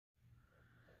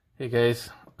Hey guys,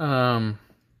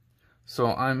 so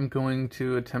I'm going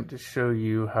to attempt to show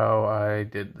you how I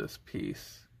did this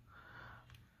piece.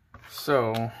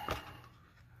 So,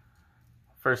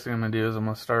 first thing I'm going to do is I'm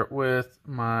going to start with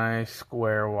my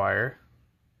square wire.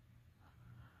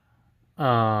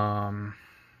 And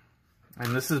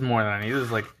this is more than I need. This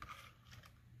is like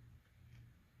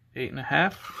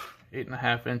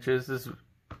 8.5 inches. This is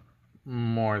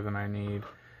more than I need.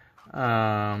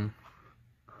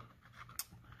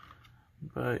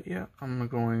 But yeah, I'm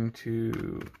going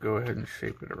to go ahead and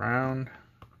shape it around.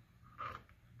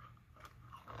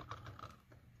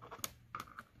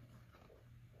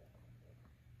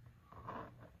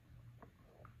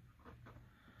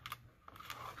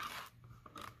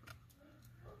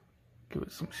 Give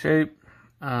it some shape.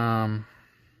 I'm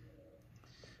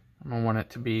gonna want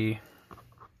it to be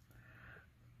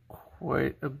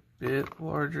quite a bit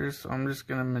larger, so I'm just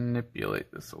gonna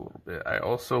manipulate this a little bit. I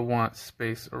also want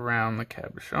space around the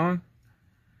cabochon.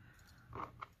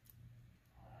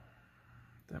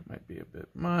 That might be a bit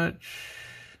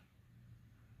much.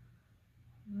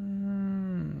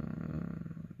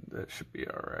 That should be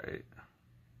all right.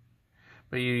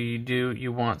 But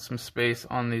you want some space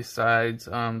on these sides.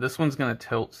 This one's gonna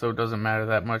tilt, so it doesn't matter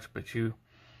that much, but you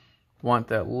want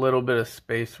that little bit of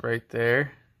space right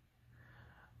there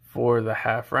for the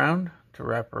half round to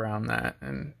wrap around that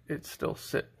and it still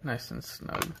sit nice and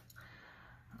snug.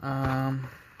 Go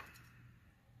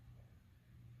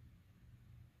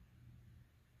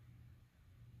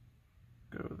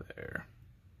there.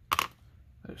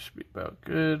 That should be about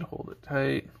good. Hold it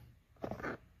tight.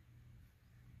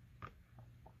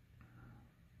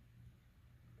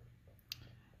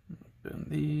 Bend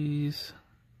these.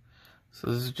 So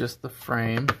this is just the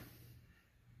frame.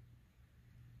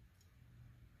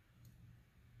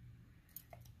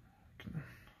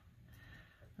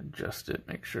 Adjust it,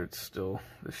 make sure it's still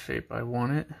the shape I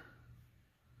want it.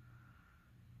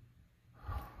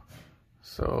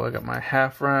 So I got my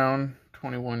half round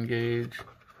 21 gauge.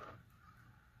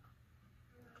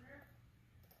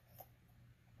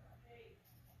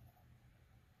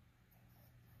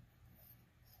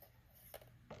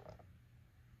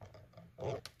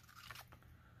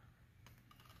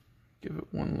 Give it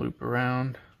one loop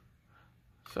around.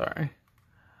 Sorry.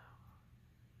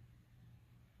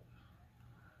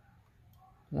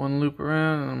 One loop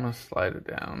around and I'm going to slide it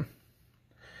down.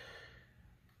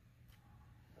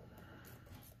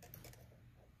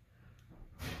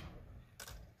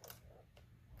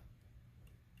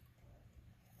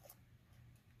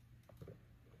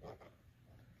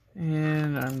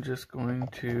 And I'm just going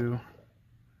to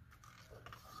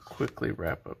quickly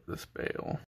wrap up this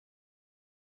bail.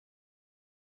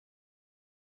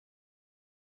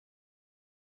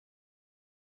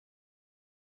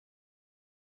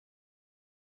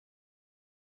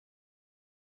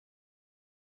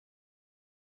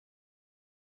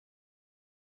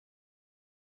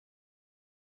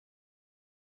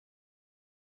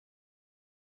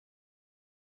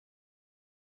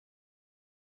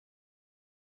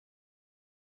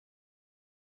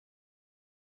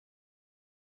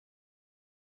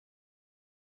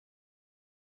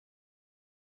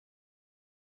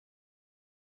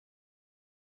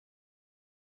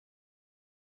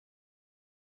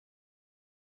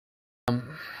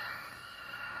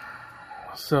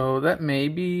 So that may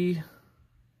be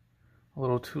a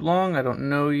little too long, I don't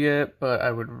know yet, but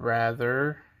I'd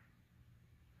rather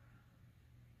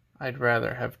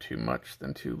have too much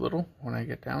than too little when I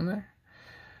get down there.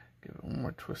 Give it one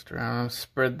more twist around,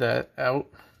 spread that out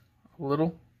a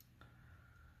little,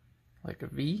 like a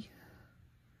V,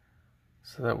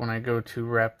 so that when I go to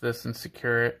wrap this and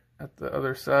secure it at the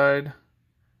other side,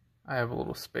 I have a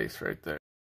little space right there.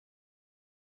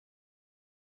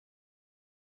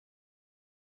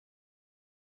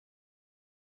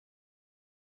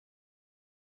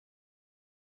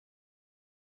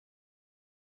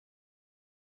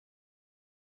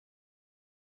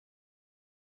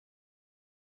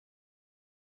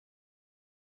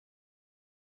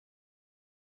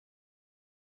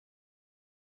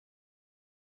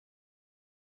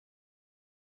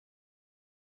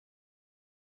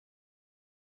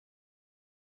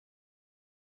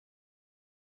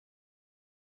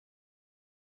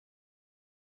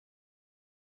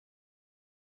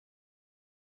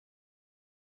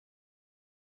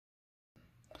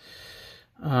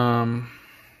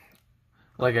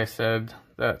 Like I said,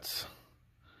 that's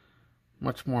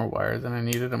much more wire than I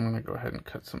needed. I'm going to go ahead and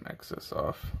cut some excess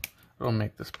off. It'll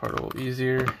make this part a little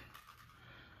easier.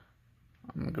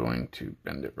 I'm going to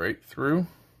bend it right through.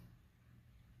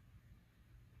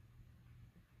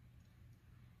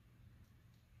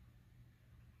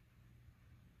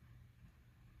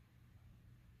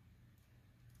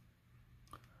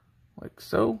 like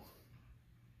so.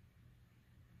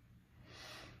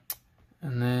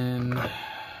 And then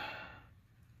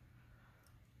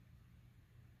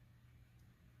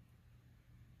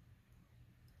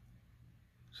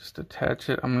just attach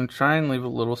it. I'm going to try and leave a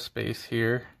little space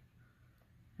here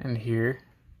and here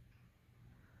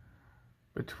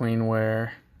between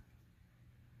where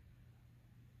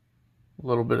a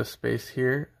little bit of space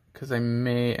here, because I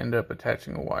may end up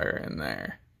attaching a wire in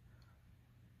there.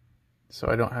 So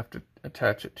I don't have to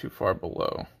attach it too far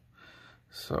below.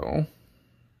 So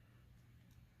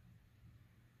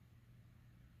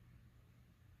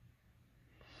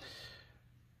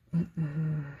okay.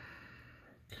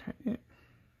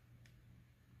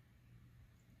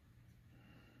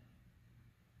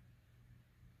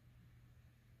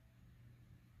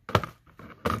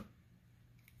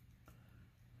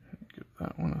 Give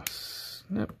that one a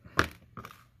snip.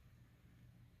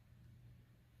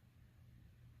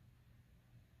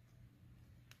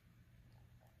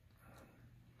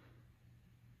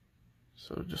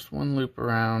 So just one loop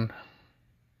around.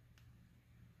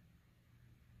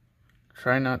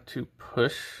 Try not to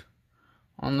push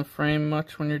on the frame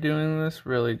much when you're doing this,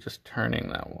 really just turning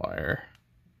that wire.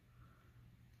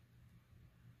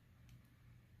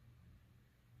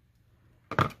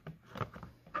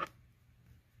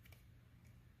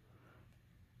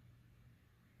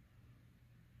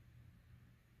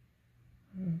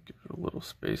 Give it a little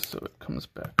space so it comes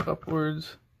back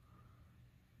upwards.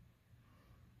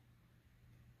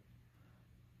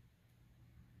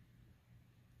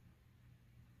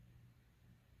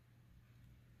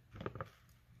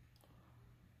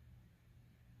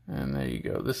 And there you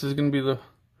go. This is going to be the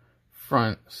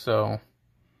front, so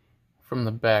from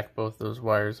the back both those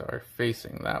wires are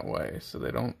facing that way so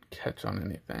they don't catch on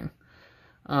anything.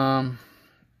 And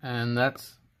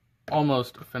that's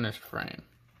almost a finished frame.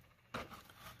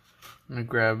 I'm going to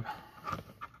grab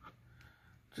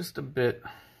just a bit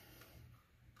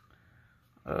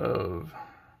of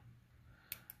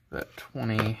that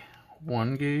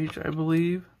 21 gauge, I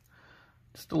believe.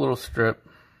 Just a little strip.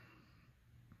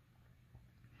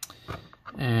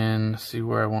 And see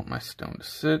where I want my stone to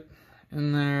sit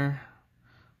in there.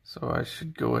 So I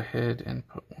should go ahead and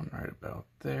put one right about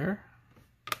there.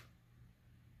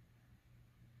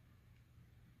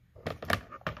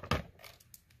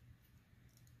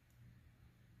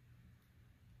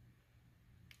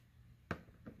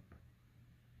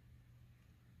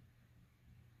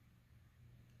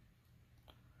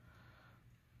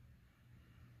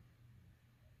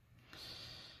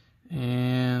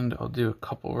 And I'll do a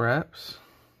couple wraps.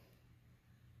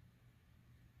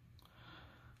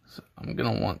 So I'm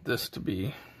gonna want this to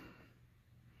be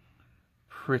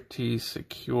pretty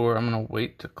secure. I'm gonna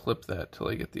wait to clip that till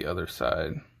I get the other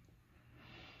side.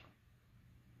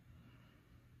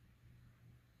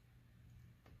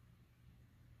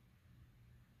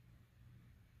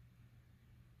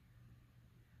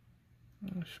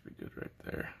 That should be good right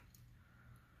there.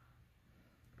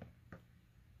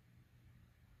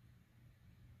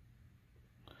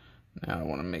 Now I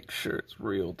want to make sure it's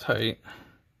real tight,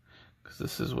 because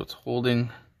this is what's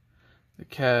holding the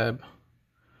cab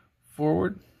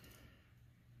forward.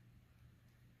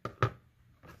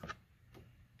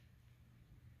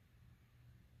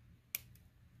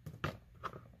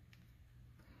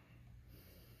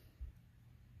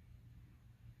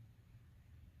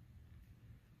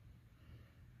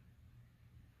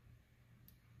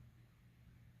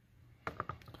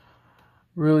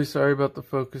 Really sorry about the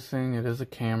focusing. It is a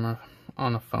camera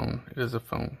on a phone. It is a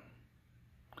phone.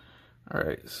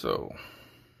 Alright, so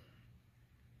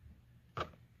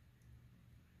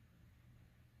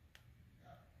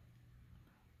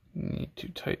need to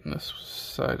tighten this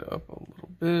side up a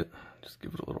little bit. Just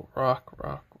give it a little rock,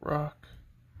 rock, rock.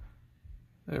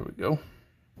 There we go.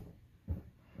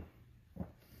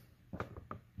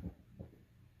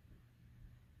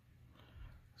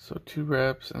 So 2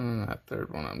 wraps, and then that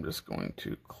third one I'm just going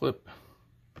to clip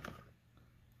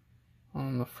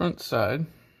on the front side.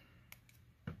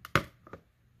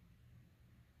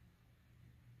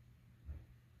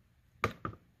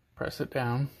 Press it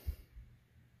down.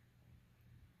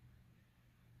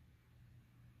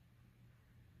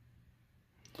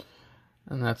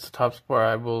 And that's the top spar.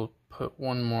 I will put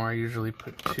one more. I usually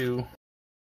put 2.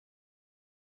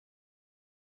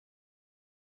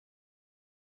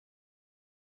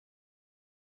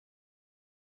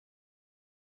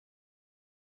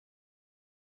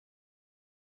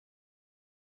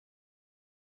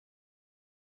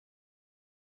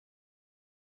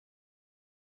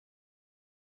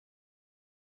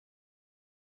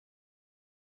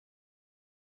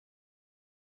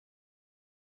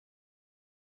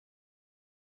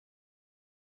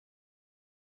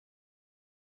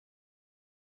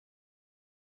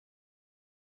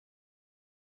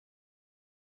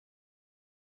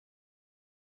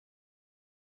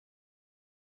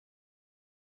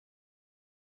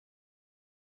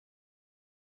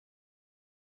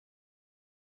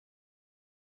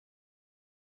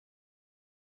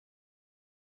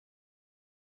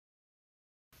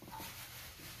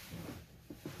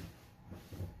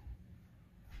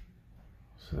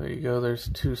 So there you go, there's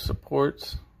two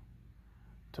supports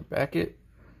to back it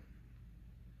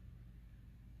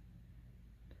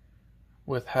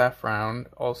with half round,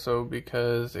 also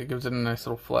because it gives it a nice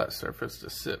little flat surface to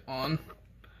sit on.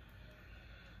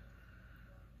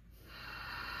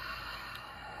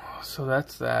 So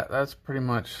that's that. That's pretty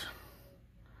much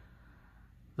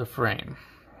the frame.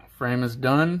 Frame is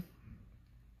done.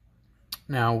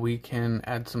 Now we can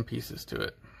add some pieces to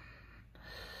it.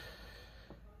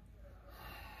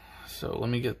 So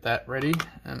let me get that ready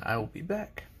and I will be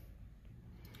back.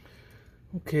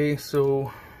 Okay,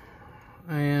 so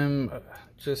I am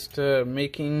just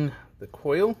making the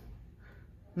coil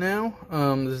now.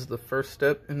 This is the first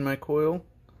step in my coil.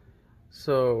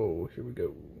 So here we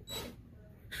go.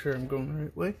 Make sure I'm going the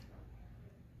right way.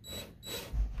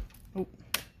 Oh.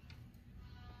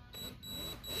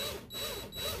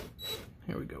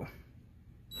 Here we go.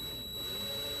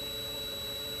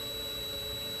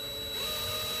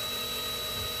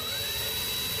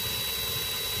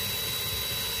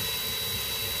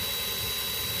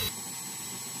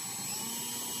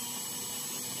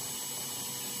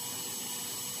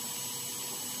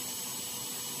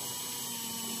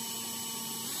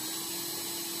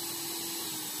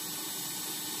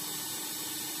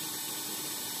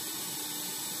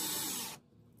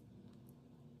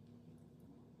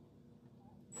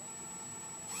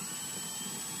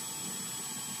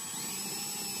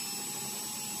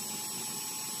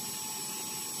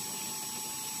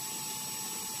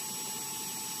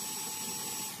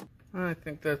 I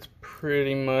think that's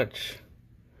pretty much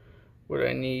what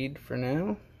I need for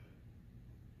now.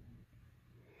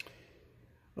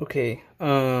 Okay,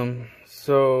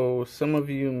 so some of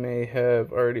you may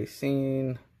have already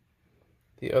seen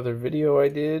the other video I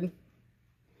did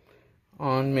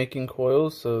on making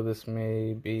coils, so this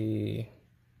may be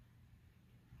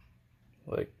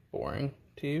like boring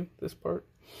to you, this part,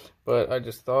 but I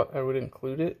just thought I would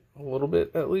include it a little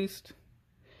bit at least.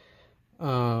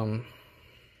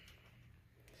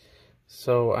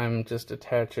 So I'm just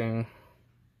attaching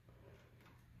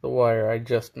the wire I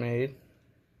just made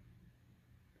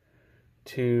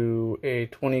to a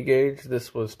 20 gauge.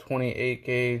 This was 28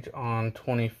 gauge on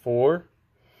 24.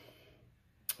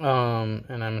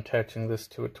 And I'm attaching this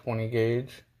to a 20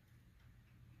 gauge.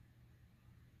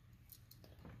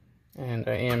 And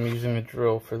I am using a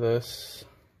drill for this.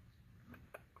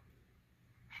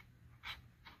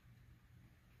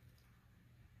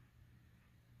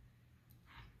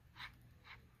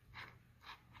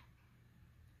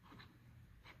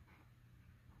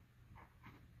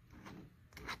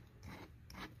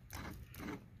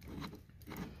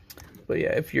 But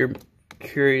yeah, if you're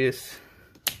curious,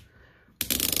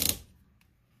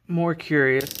 more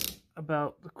curious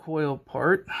about the coil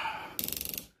part,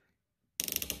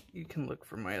 you can look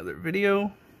for my other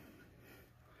video.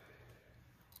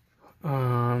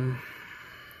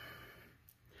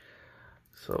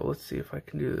 So let's see if I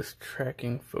can do this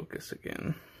tracking focus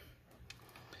again.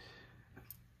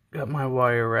 Got my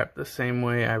wire wrapped the same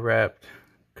way I wrapped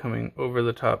coming over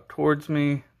the top towards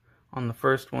me on the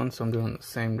first one, so I'm doing the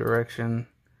same direction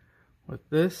with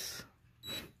this.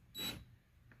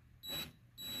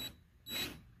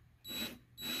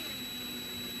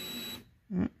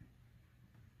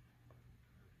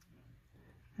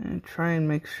 And try and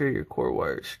make sure your core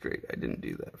wire is straight. I didn't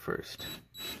do that first.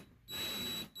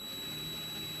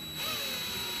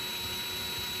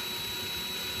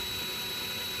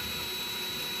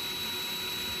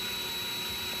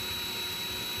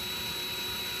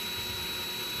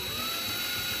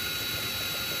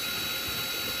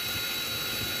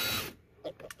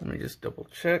 Let me just double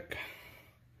check.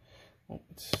 Oh,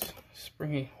 it's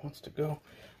springy, wants to go.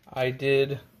 I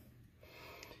did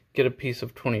get a piece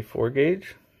of 24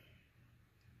 gauge.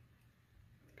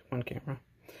 Come on, camera.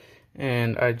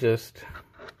 And I just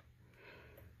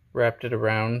wrapped it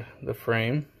around the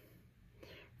frame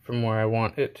from where I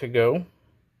want it to go.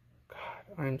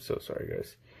 God, I'm so sorry,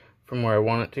 guys. From where I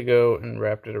want it to go, and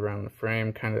wrapped it around the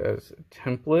frame kind of as a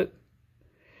template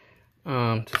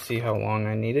to see how long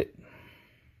I need it.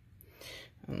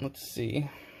 And let's see.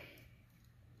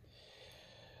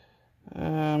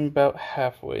 I'm about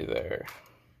halfway there.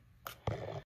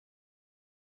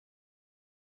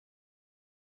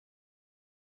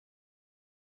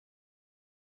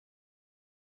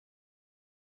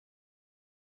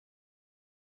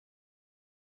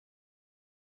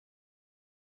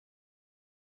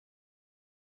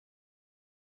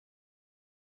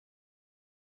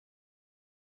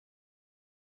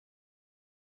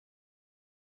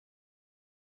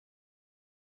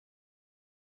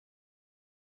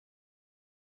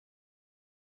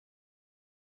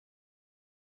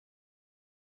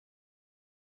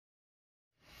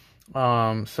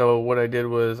 So what I did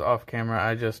was off camera,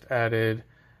 I just added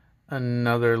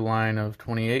another line of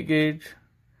 28 gauge,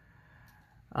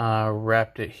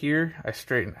 wrapped it here. I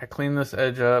cleaned this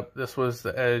edge up. This was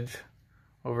the edge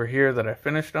over here that I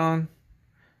finished on.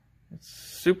 It's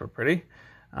super pretty.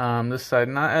 This side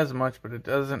not as much, but it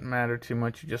doesn't matter too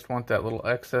much. You just want that little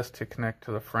excess to connect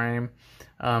to the frame.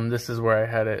 This is where I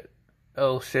had it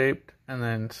L-shaped and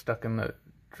then stuck in the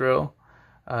drill.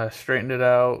 Straightened it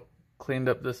out, cleaned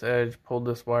up this edge, pulled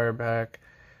this wire back,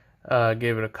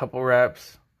 gave it a couple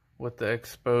wraps with the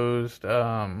exposed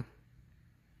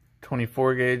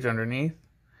 24 gauge underneath,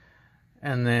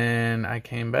 and then I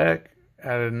came back,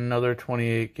 added another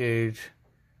 28 gauge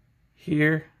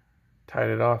here, tied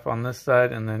it off on this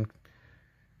side, and then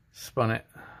spun it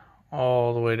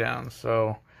all the way down.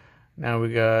 So now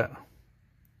we got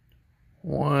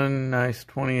one nice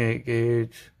 28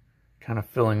 gauge kind of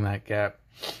filling that gap.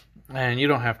 And you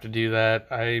don't have to do that.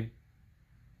 I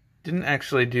didn't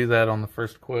actually do that on the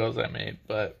first coils I made,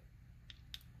 but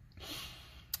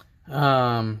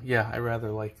yeah, I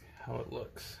rather like how it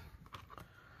looks.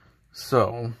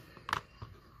 So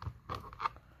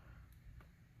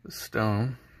the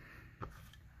stone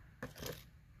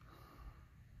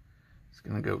is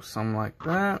gonna go some like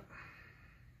that.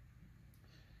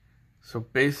 So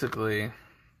basically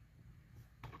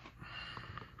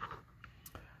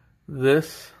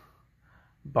this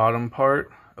bottom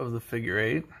part of the figure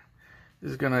 8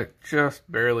 is gonna just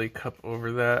barely cup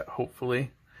over that,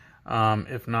 hopefully,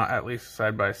 if not at least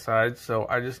side by side. So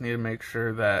I just need to make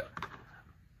sure that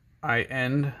I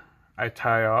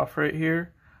tie off right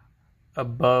here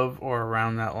above or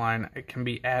around that line. It can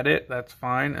be at it, that's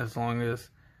fine, as long as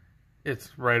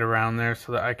it's right around there,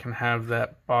 so that I can have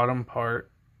that bottom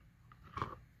part,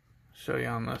 show you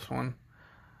on this one,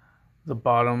 the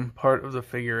bottom part of the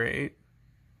figure 8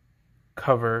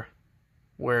 cover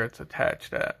where it's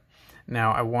attached at.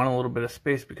 Now I want a little bit of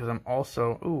space because I'm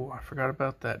also, ooh, I forgot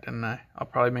about that, didn't I? I'll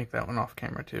probably make that one off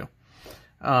camera too.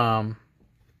 I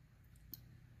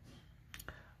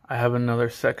have another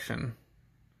section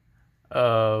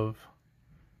of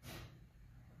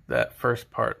that first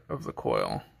part of the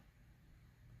coil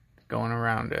going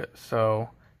around it, so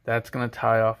that's going to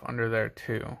tie off under there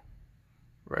too,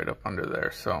 right up under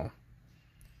there. So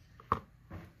let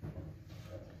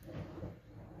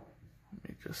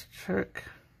me just check.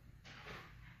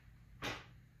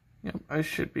 Yep, I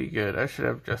should be good. I should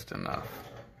have just enough.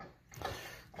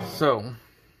 So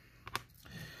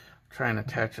try and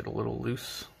attach it a little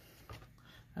loose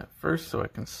at first so I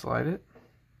can slide it.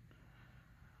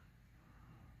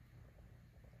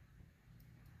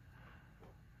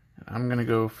 And I'm going to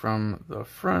go from the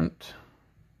front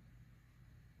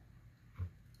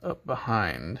up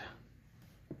behind.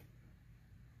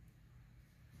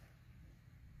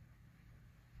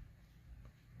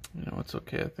 You know, it's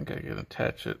okay. I think I can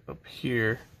attach it up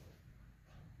here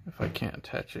if I can't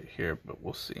attach it here, but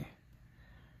we'll see.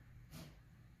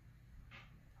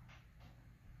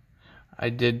 I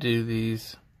did do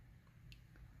these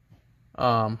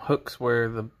hooks where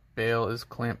the bail is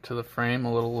clamped to the frame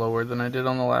a little lower than I did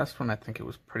on the last one. I think it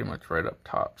was pretty much right up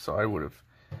top, so I would have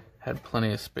had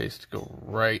plenty of space to go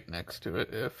right next to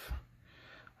it if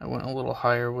I went a little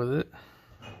higher with it.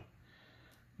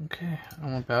 Okay,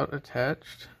 I'm about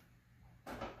attached.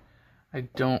 I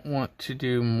don't want to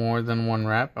do more than one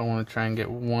wrap. I want to try and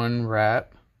get one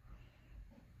wrap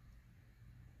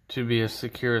to be as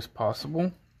secure as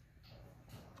possible,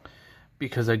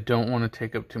 because I don't want to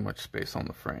take up too much space on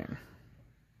the frame.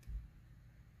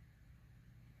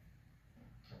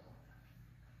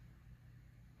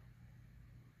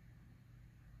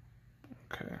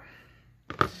 Okay.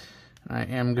 I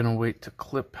am going to wait to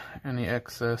clip any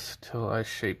excess till I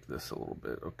shape this a little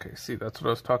bit. Okay, see, that's what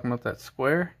I was talking about, that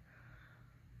square.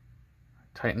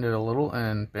 Tightened it a little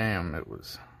and bam, it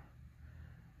was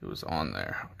on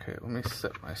there. Okay, let me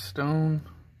set my stone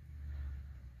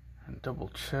and double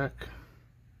check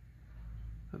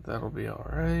that that'll be all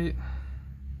right.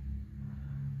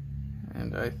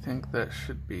 And I think that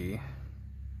should be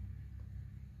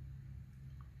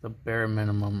the bare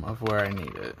minimum of where I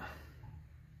need it.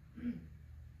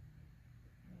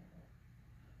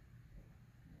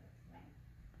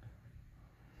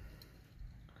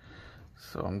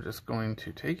 So I'm just going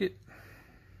to take it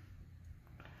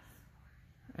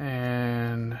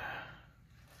and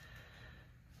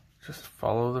just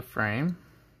follow the frame.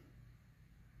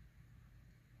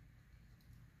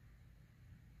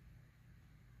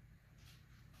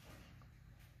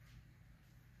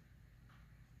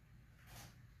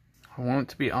 I want it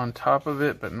to be on top of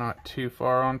it, but not too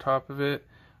far on top of it.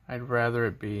 I'd rather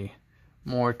it be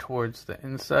more towards the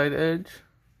inside edge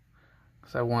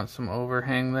because I want some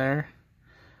overhang there.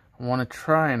 I want to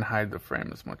try and hide the frame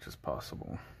as much as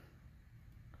possible.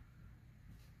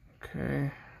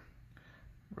 Okay,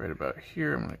 right about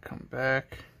here I'm going to come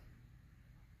back.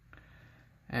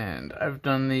 And I've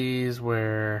done these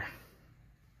where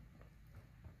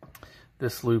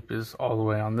this loop is all the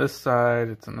way on this side,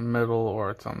 it's in the middle,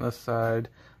 or it's on this side.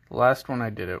 The last one I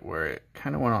did it where it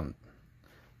kind of went on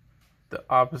the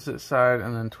opposite side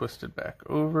and then twisted back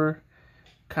over.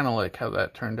 Kind of like how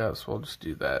that turned out, so I'll just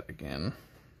do that again.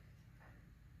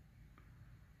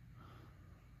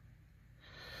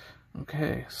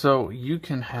 Okay, so you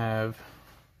can have,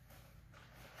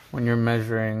 when you're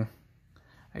measuring,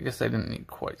 I guess I didn't need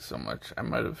quite so much. I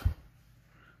might have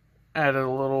added a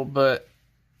little, but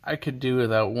I could do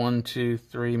without 1, 2,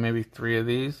 3, maybe 3 of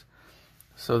these,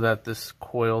 so that this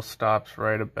coil stops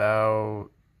right about,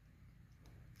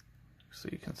 so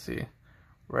you can see,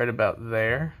 right about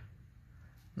there.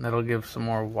 And that'll give some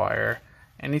more wire.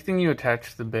 Anything you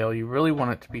attach to the bail, you really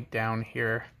want it to be down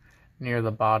here near the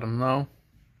bottom though,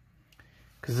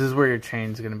 because this is where your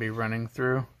chain's going to be running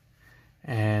through.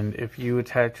 And if you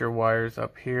attach your wires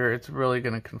up here, it's really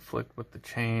going to conflict with the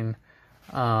chain.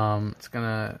 It's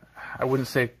gonna, I wouldn't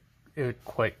say it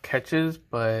quite catches,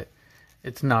 but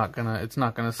it's not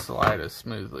gonna slide as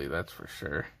smoothly, that's for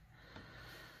sure.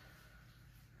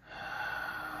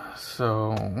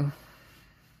 So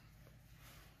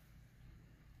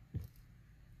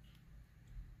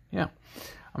yeah,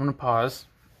 I'm gonna pause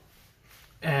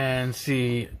and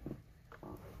see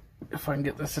if I can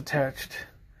get this attached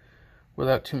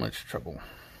without too much trouble.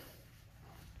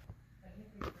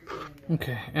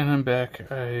 Okay, and I'm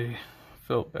back. I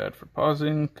felt bad for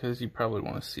pausing because you probably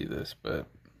want to see this, but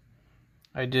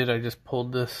I did. I just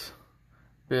pulled this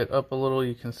bit up a little.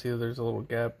 You can see there's a little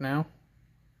gap now.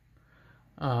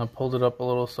 Pulled it up a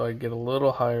little so I get a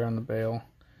little higher on the bail.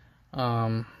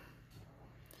 I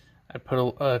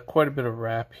put quite a bit of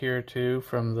wrap here too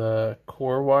from the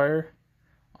core wire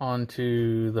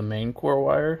onto the main core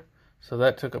wire, so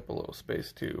that took up a little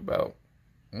space too, about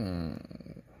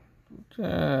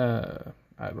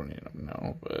I don't even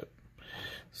know, but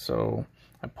so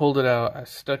I pulled it out, I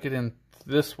stuck it in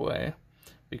this way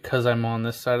because I'm on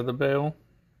this side of the bail,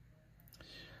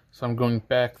 so I'm going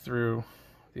back through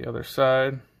the other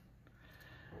side,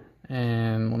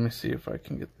 and let me see if I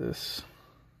can get this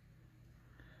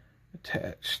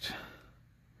attached.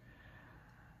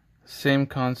 Same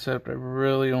concept. I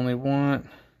really only want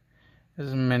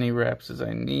as many wraps as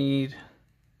I need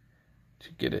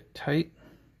to get it tight.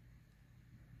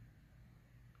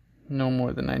 No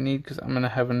more than I need, because I'm going to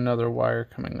have another wire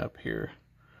coming up here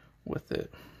with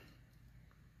it.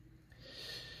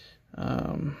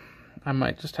 I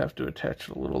might just have to attach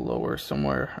it a little lower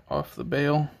somewhere off the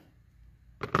bail,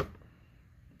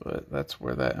 but that's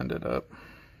where that ended up.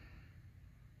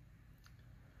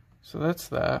 So that's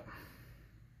that.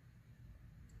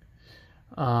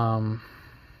 Let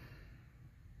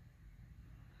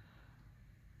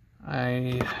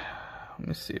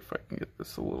me see if I can get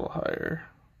this a little higher.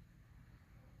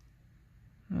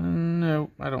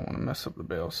 No, I don't want to mess up the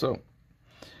bail, so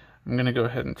I'm going to go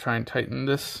ahead and try and tighten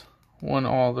this one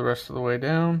all the rest of the way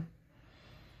down.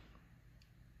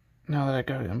 Now that I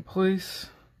got it in place,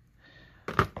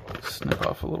 snip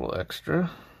off a little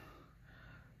extra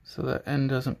so that end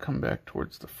doesn't come back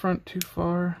towards the front too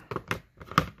far.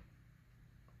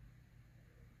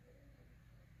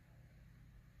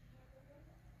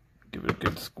 Give it a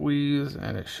good squeeze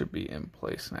and it should be in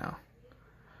place now.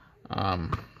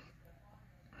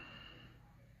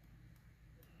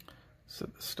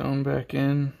 Set the stone back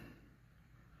in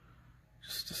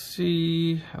just to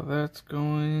see how that's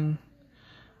going.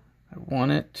 I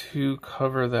want it to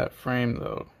cover that frame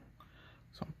though,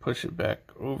 so I'll push it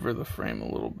back over the frame a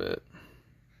little bit.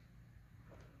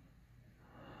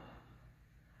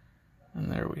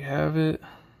 And there we have it.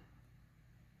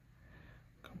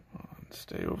 Come on,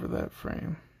 stay over that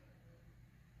frame.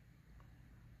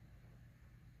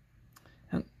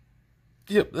 And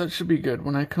yep, that should be good.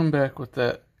 When I come back with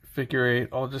that figure 8,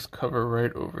 I'll just cover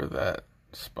right over that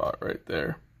spot right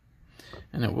there,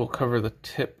 and it will cover the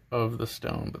tip of the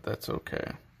stone, but that's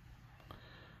okay.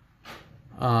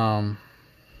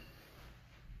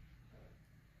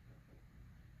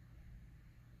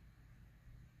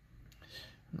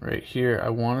 Right here, I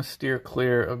want to steer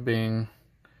clear of being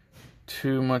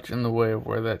too much in the way of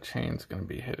where that chain's going to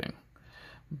be hitting,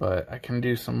 but I can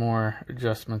do some more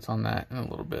adjustments on that in a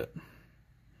little bit.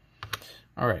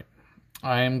 Alright,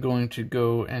 I am going to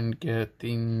go and get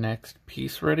the next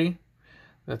piece ready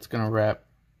that's going to wrap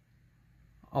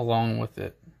along with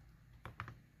it.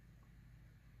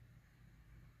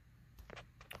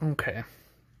 Okay,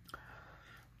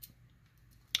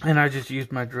 And I just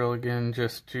used my drill again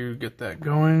just to get that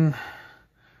going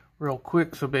real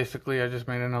quick. So basically I just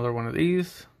made another one of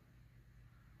these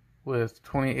with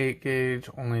 28 gauge,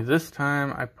 only this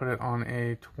time I put it on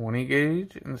a 20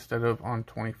 gauge instead of on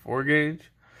 24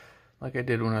 gauge like I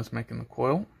did when I was making the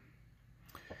coil.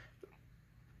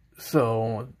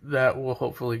 So that will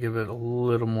hopefully give it a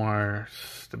little more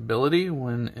stability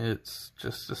when it's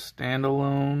just a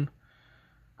standalone.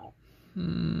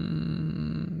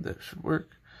 That should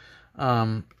work.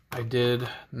 I did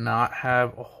not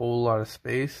have a whole lot of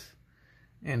space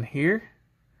in here.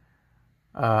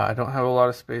 I don't have a lot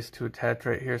of space to attach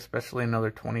right here, especially another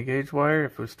 20 gauge wire.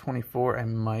 If it was 24, I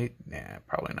might,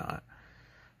 probably not.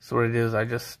 So what it is, I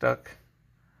just stuck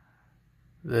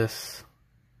this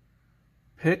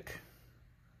pick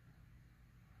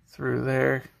through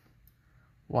there,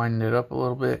 wind it up a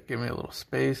little bit, give me a little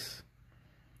space,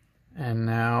 and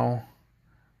now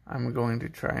I'm going to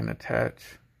try and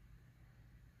attach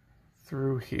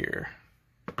through here.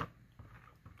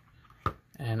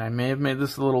 And I may have made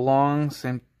this a little long,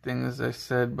 same thing as I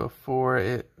said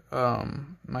before.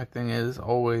 My thing is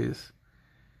always,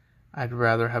 I'd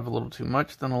rather have a little too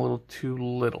much than a little too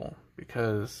little,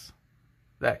 because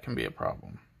that can be a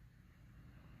problem.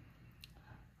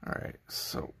 Alright,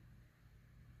 so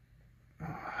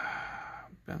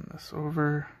bend this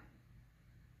over.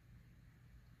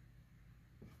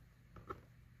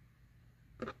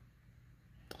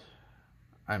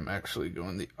 I'm actually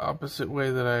going the opposite way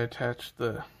that I attached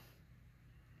the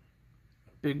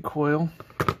big coil.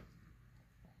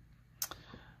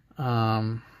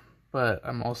 But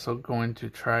I'm also going to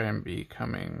try and be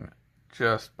coming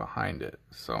just behind it.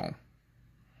 So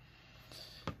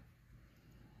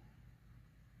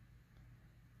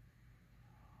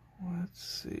let's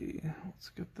see. Let's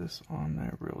get this on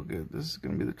there real good. This is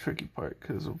going to be the tricky part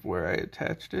because of where I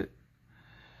attached it.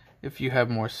 If you have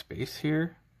more space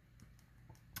here,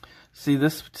 see,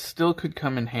 this still could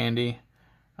come in handy,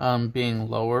 being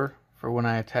lower for when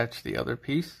I attach the other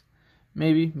piece.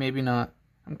 Maybe, maybe not.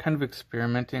 I'm kind of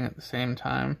experimenting at the same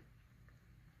time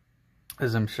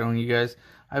as I'm showing you guys.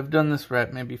 I've done this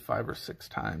wrap maybe 5 or 6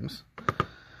 times.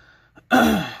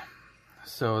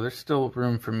 So there's still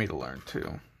room for me to learn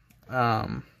too.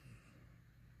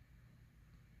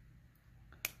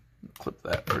 Clip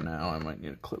that for now. I might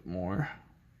need to clip more.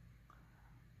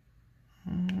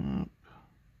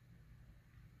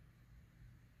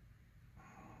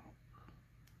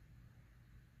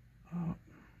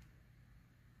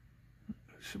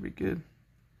 Should be good.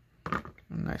 A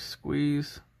nice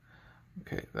squeeze.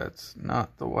 Okay, that's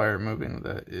not the wire moving,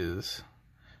 that is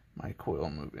my coil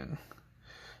moving.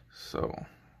 So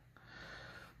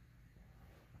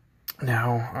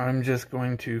now I'm just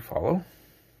going to follow,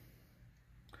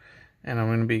 and I'm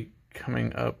going to be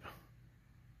coming up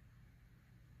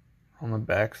on the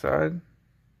back side.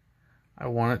 I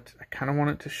kind of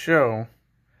want it to show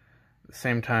at the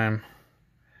same time.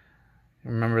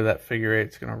 Remember that figure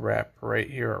 8's going to wrap right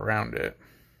here around it.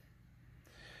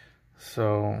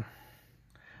 So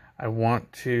I'm going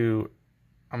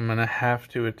to have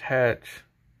to attach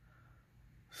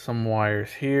some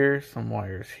wires here, some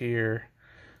wires here.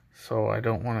 So I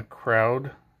don't want to crowd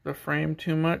the frame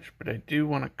too much, but I do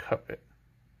want to cup it.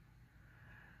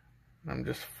 I'm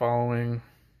just following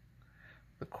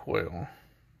the coil.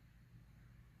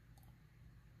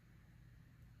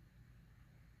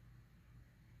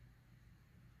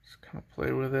 Kind of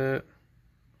play with it.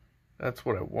 That's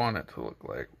what I want it to look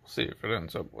like. We'll see if it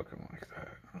ends up looking like that.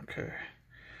 Okay.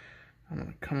 I'm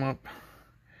going to come up,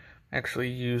 actually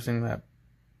using that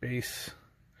base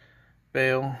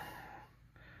bail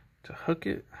to hook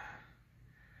it.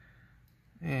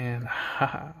 And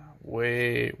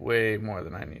way more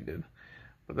than I needed.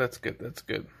 But that's good, that's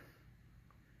good.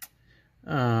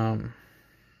 Let's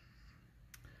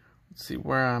see,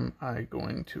 where am I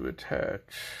going to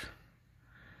attach?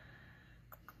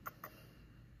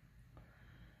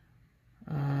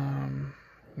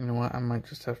 You know what, I might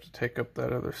just have to take up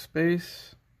that other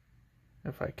space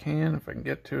if I can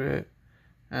get to it,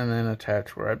 and then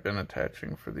attach where I've been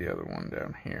attaching for the other one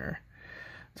down here.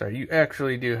 Sorry, you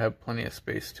actually do have plenty of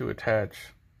space to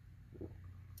attach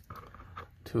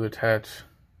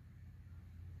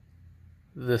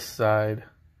this side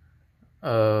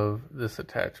of this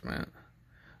attachment.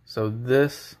 So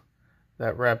this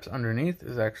that wraps underneath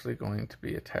is actually going to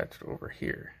be attached over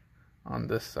here on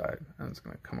this side, and it's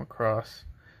going to come across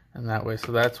and that way.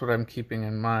 So that's what I'm keeping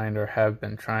in mind, or have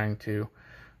been trying to,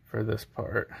 for this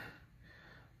part.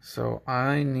 So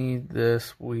I need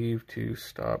this weave to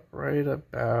stop right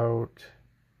about,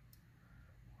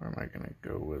 where am I going to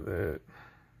go with it?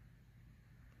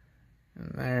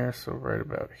 in there, so right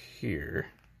about here.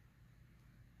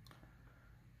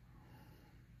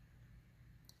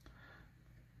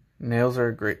 Nails are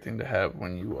a great thing to have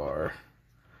when you are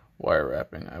wire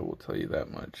wrapping, I will tell you that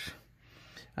much.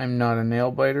 I'm not a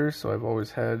nail biter, so I've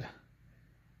always had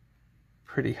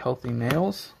pretty healthy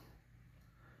nails.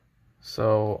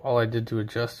 So all I did to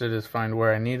adjust it is find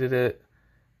where I needed it,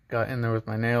 got in there with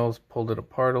my nails, pulled it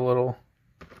apart a little,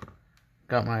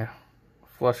 got my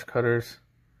flush cutters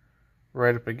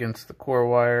right up against the core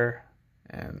wire,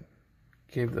 and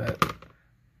gave that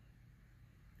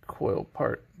coil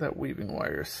part, that weaving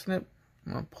wire, a snip.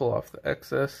 I'm going to pull off the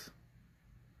excess.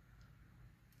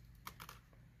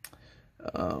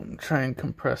 Try and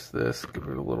compress this, give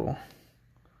it a little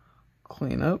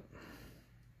clean up.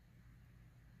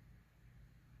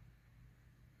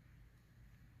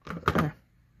 Okay.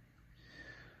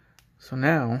 So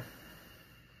now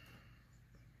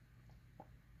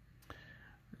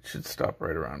it should stop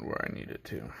right around where I need it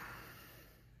to.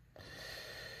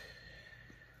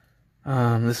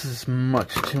 This is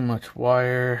much too much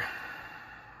wire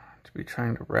to be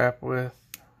trying to wrap with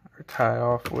or tie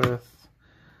off with.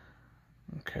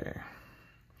 Okay.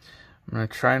 I'm going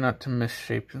to try not to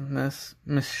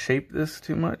misshape this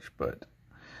too much, but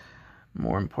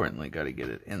more importantly, got to get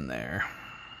it in there.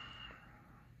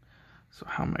 So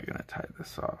how am I going to tie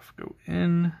this off? Go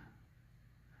in.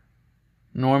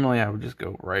 Normally I would just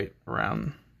go right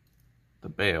around the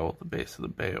bail, the base of the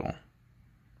bail.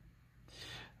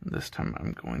 And this time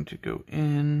I'm going to go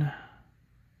in.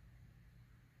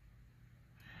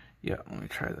 Yeah, let me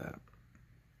try that.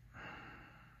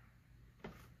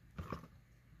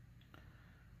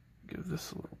 Give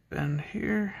this a little bend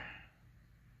here.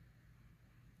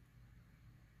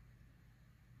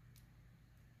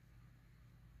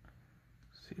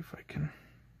 See if I can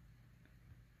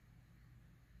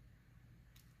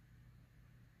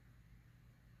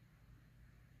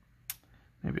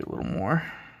maybe a little more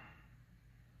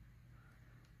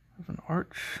of an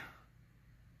arch.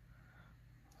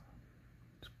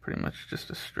 It's pretty much just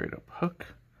a straight up hook.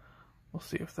 We'll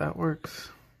see if that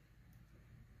works.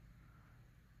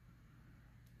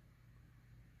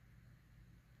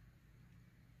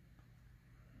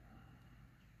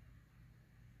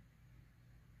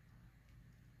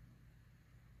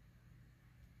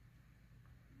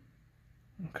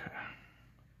 Okay,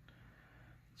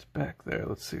 it's back there.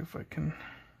 Let's see if I can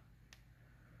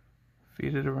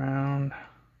feed it around.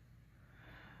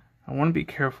 I want to be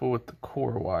careful with the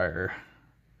core wire.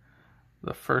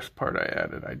 The first part I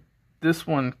added, this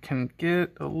one can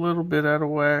get a little bit out of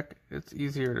whack. It's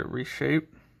easier to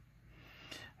reshape.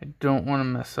 I don't want to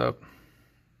mess up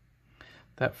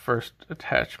that first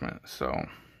attachment, so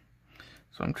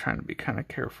I'm trying to be kind of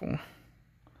careful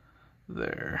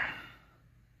there.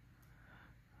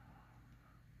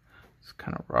 Just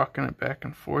kind of rocking it back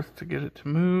and forth to get it to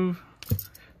move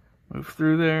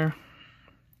through there.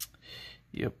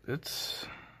 Yep, it's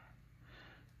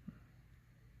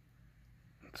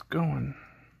going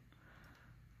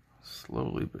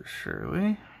slowly but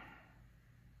surely.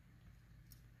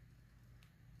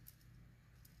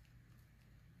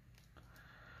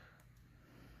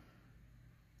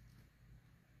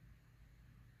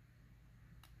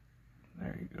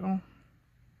 There you go.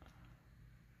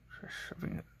 Try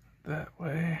shoving it that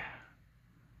way.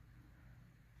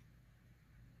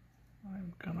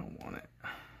 I'm gonna want it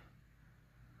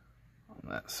on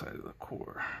that side of the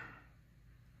core.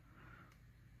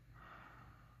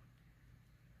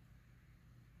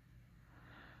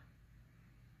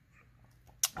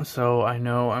 So I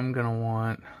know I'm gonna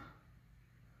want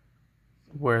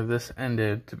where this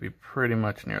ended to be pretty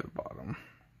much near the bottom.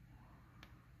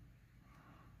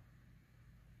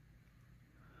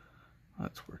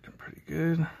 That's working pretty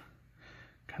good.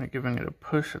 Kind of giving it a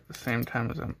push at the same time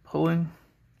as I'm pulling.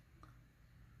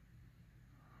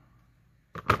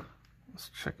 Let's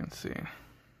check and see. Okay,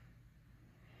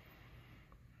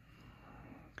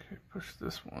 push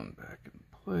this one back in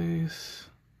place.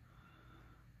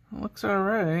 It looks all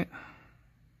right.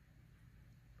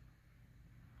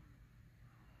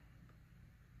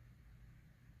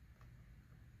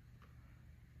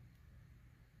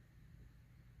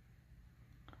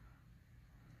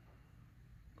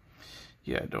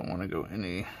 Yeah, I don't want to go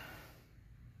any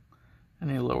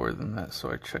lower than that, so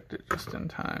I checked it just in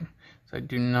time. So I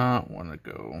do not want to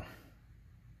go.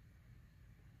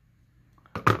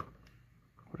 What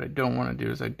I don't want to do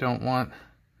is I don't want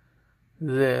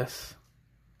this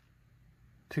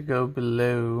to go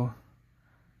below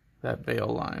that bail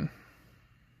line.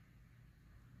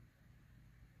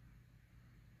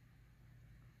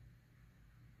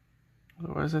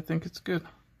 Otherwise I think it's good.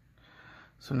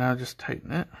 So now just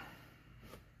tighten it.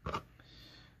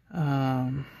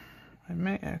 I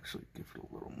may actually give it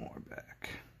a little more back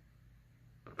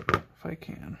if I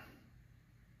can.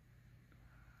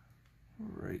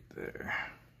 Right there.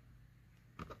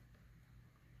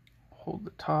 Hold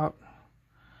the top.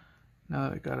 Now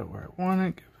that I got it where I want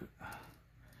it, give it a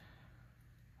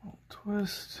little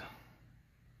twist.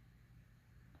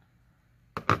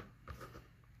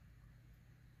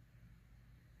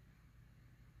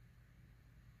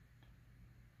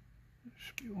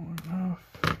 Should be long enough.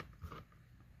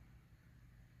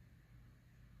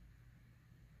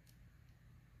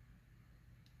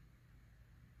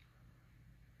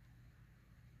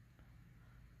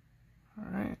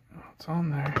 Alright, it's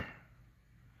on there.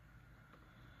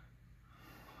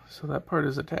 So that part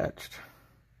is attached.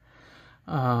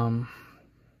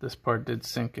 This part did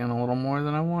sink in a little more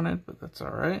than I wanted, but that's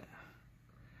alright.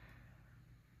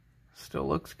 Still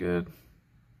looks good.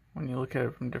 When you look at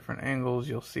it from different angles,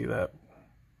 you'll see that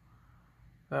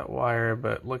wire,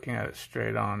 but looking at it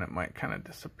straight on, it might kind of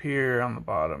disappear on the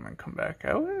bottom and come back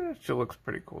out. It still looks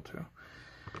pretty cool too.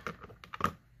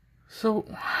 So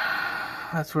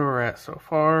that's where we're at so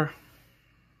far.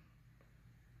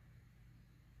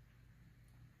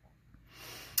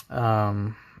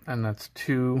 And that's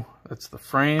the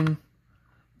frame,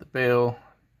 the bail,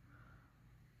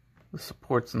 the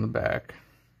supports in the back,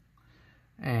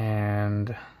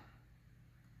 and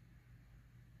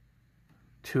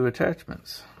 2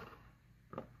 attachments.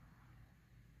 All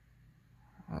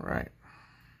right.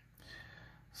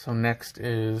 So next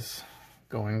is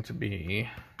going to be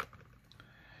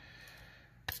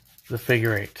the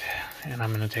figure 8, and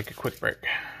I'm going to take a quick break.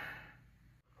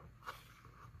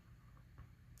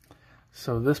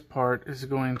 So this part is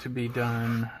going to be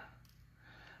done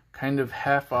kind of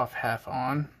half off, half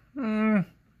on,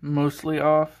 mostly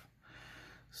off.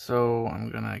 So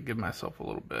I'm gonna give myself a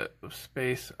little bit of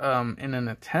space in an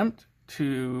attempt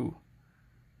to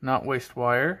not waste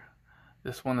wire.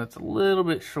 This one that's a little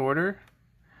bit shorter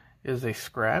is a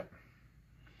scrap,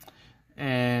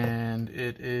 and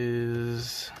it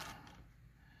is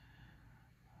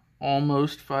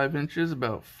almost 5 inches,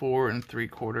 about 4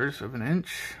 3/4 of an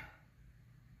inch.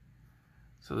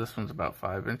 So this one's about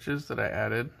 5 inches that I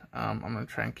added. I'm going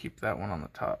to try and keep that one on the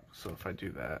top. So if I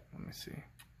do that, let me see.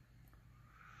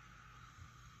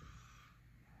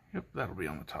 Yep, that'll be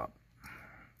on the top.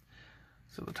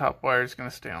 So the top wire is going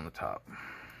to stay on the top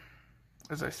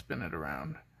as I spin it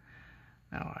around.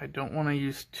 Now I don't want to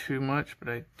use too much, but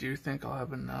I do think I'll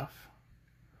have enough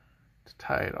to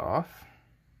tie it off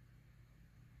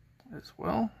as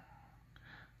well.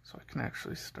 So I can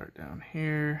actually start down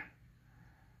here.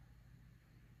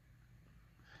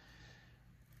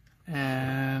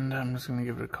 And I'm just going to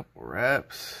give it a couple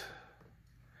wraps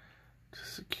to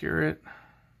secure it.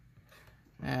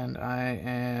 And I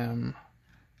am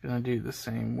going to do the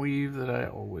same weave that I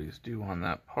always do on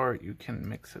that part. You can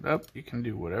mix it up. You can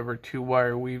do whatever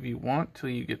 2-wire weave you want till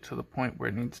you get to the point where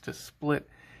it needs to split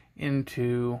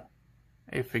into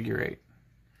a figure 8.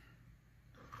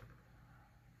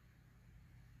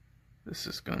 This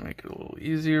is going to make it a little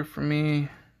easier for me.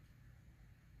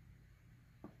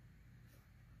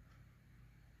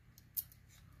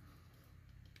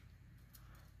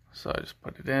 So I just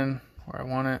put it in where I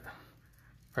want it,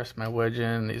 press my wedge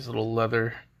in. These little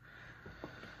leather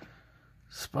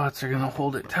spots are going to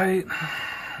hold it tight.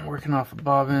 Working off a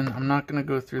bobbin. I'm not going to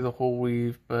go through the whole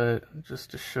weave, but just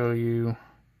to show you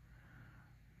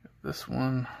this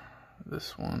one.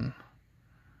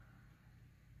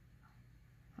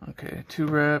 Okay, 2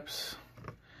 wraps.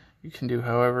 You can do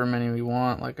however many we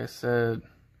want. Like I said,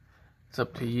 it's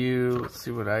up to you. Let's see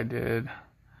what I did.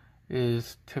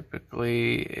 Is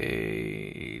typically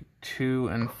a 2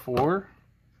 and 4.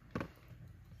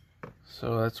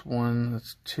 So that's 1,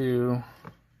 that's 2,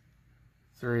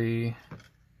 3,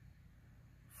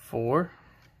 4.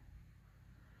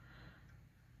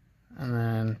 And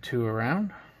then 2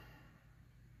 around.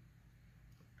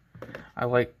 I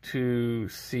like to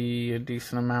see a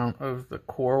decent amount of the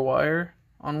core wire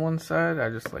on one side. I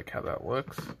just like how that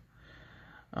looks.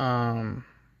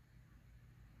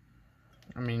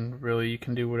 I mean, really, you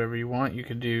can do whatever you want. You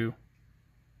could do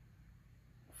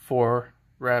 4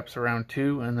 wraps around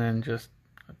 2 and then just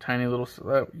a tiny little,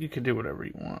 you could do whatever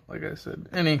you want. Like I said,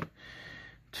 any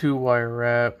 2-wire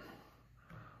wrap.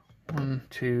 1,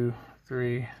 2,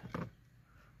 3,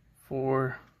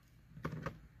 4.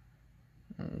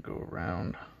 And go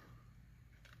around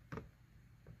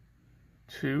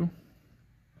 2.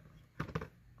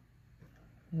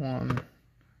 1,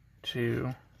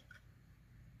 2,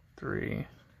 3,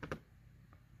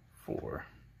 4.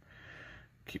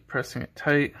 Keep pressing it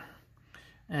tight,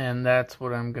 and that's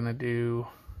what I'm gonna do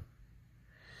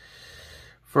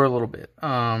for a little bit.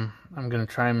 I'm going to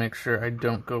try and make sure I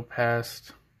don't go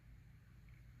past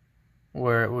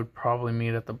where it would probably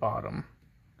meet at the bottom.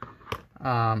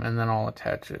 And then I'll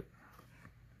attach it.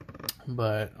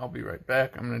 But I'll be right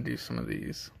back. I'm going to do some of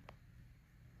these.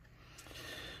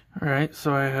 Alright,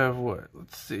 so I have what?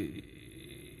 Let's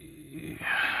see.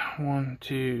 1,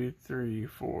 2, 3,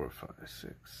 4, 5,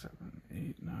 6, 7,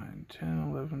 8, 9,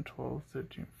 10, 11, 12,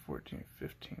 13, 14,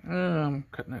 15. I'm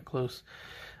cutting it close.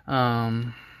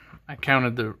 I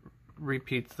counted the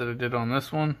repeats that I did on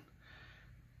this one.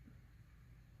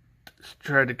 Just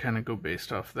tried to kind of go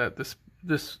based off that.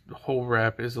 This whole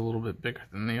wrap is a little bit bigger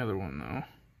than the other one though.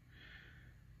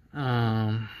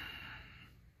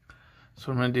 So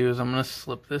what I'm going to do is I'm going to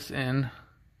slip this in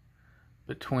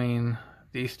between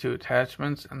these two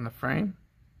attachments and the frame.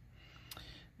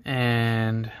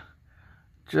 And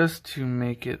just to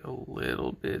make it a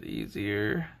little bit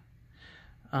easier,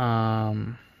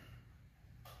 no,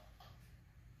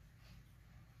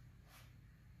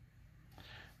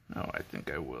 I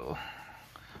think I will.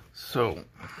 So,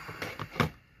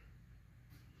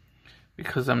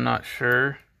 because I'm not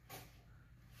sure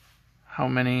how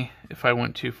many, if I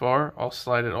went too far, I'll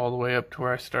slide it all the way up to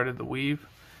where I started the weave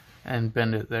and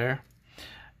bend it there.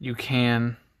 You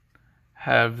can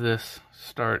have this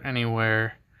start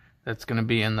anywhere that's going to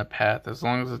be in the path, as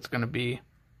long as it's going to be,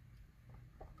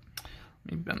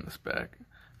 let me bend this back,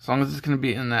 as long as it's going to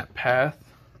be in that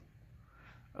path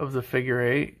of the figure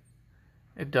 8,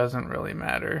 it doesn't really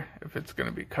matter if it's going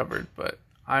to be covered. But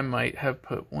I might have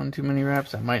put one too many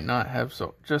wraps, I might not have,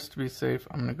 so just to be safe,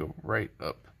 I'm going to go right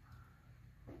up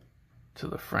to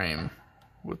the frame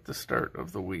with the start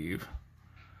of the weave.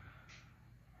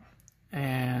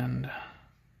 And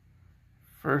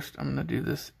first I'm going to do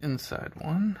this inside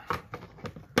one.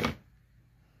 I'm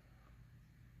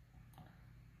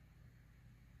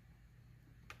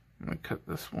going to cut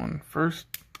this one first.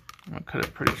 I'm going to cut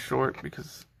it pretty short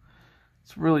because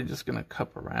it's really just going to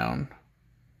cup around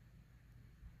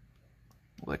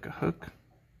like a hook.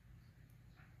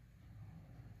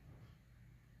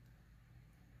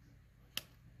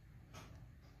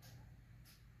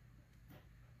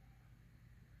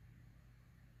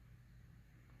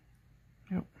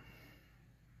 Yep.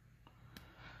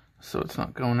 So it's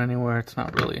not going anywhere. It's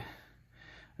not really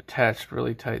attached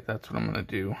really tight. That's what I'm going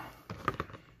to do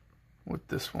with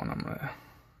this one. I'm going to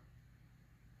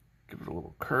give it a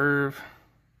little curve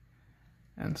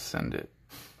and send it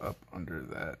up under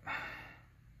that.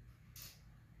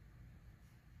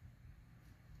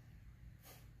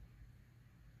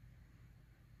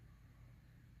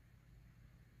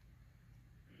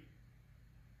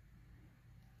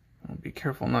 Be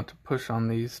careful not to push on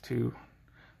these too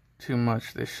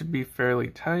much. They should be fairly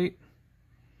tight,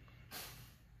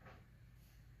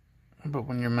 but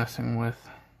when you're messing with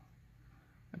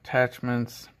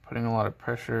attachments, putting a lot of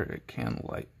pressure, it can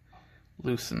like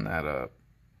loosen that up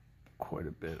quite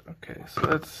a bit. Okay, so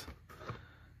that's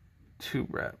 2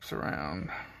 wraps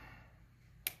around.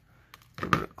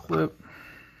 Give it a clip.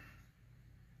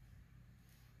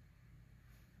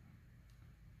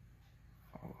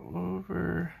 Follow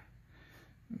over.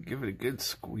 Give it a good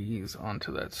squeeze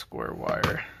onto that square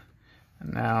wire.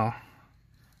 And now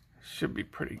it should be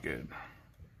pretty good.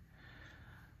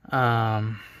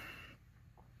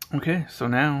 Okay, so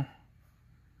now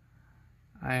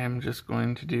I am just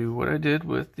going to do what I did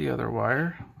with the other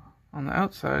wire on the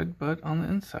outside, but on the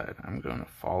inside. I'm going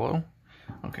to follow.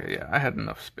 Okay, yeah, I had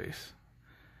enough space.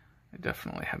 I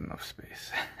definitely had enough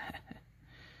space.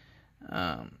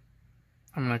 I'm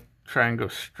going to try and go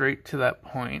straight to that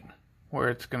point where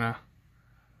it's going to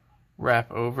wrap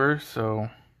over. So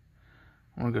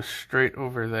I'm going to go straight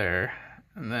over there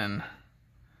and then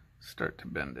start to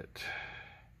bend it.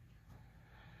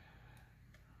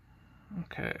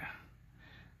 Okay.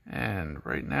 And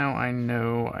right now I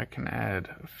know I can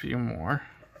add a few more.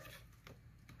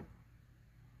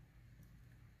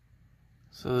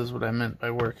 So this is what I meant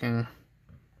by working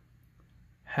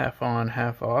half on,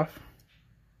 half off.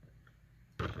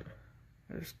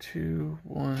 There's 2,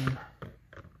 1,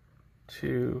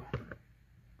 2,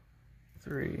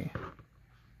 3,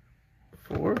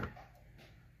 4.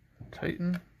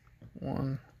 Tighten.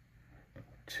 1,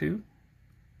 2.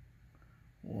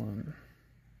 1,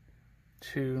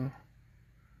 2,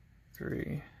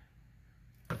 3,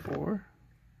 4.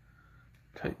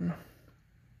 Tighten.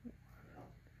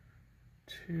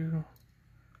 2,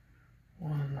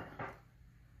 1,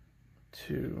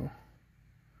 2,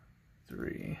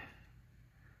 3,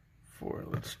 4.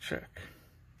 Let's check.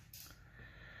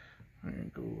 I'm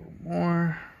going to go a little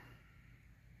more.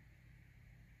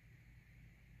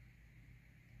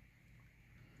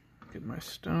 Get my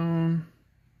stone.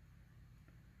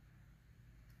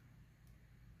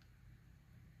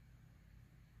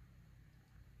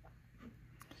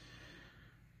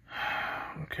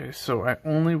 Okay, so I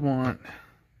only want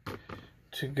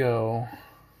to go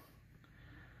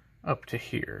up to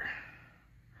here.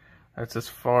 That's as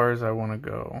far as I want to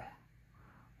go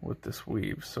with this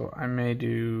weave. So I may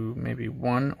do maybe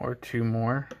 1 or 2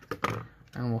 more,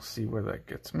 and we'll see where that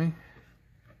gets me.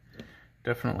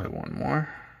 Definitely 1 more.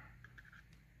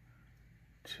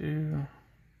 2,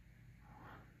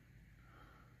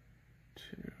 2,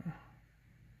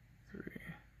 3,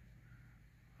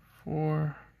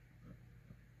 4.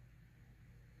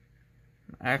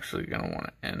 I'm actually going to want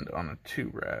to end on a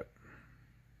 2 wrap.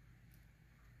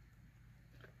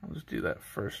 I'll just do that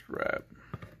first wrap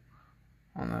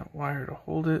on that wire to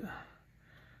hold it.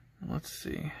 And let's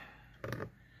see.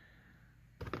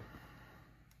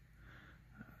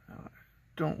 I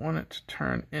don't want it to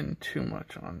turn in too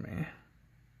much on me.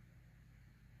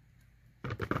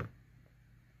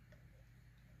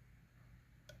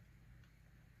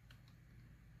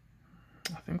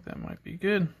 I think that might be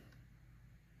good.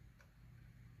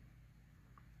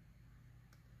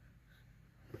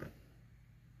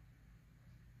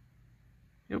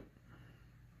 Yep.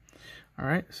 All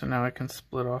right, so now I can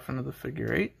split off into the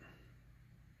figure 8.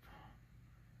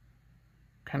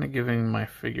 Kind of giving my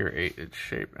figure 8 its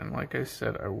shape, and like I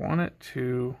said, I want it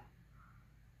to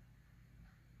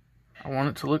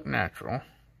look natural.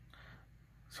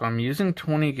 So I'm using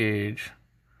 20 gauge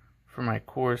for my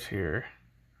cores here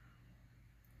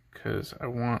because I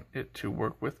want it to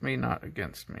work with me, not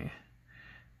against me,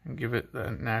 and give it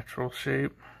that natural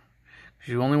shape.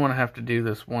 Because you only want to have to do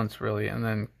this once really, and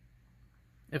then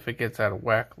if it gets out of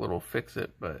whack, it'll fix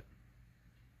it, but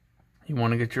you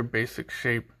want to get your basic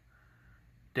shape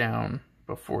down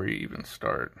before you even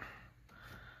start.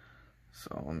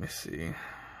 So let me see.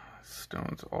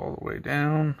 Stone's all the way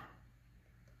down,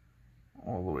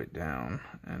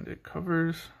 and it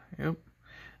covers. Yep.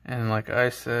 And like I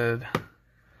said,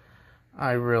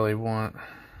 I really want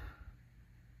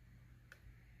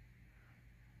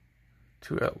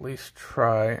to at least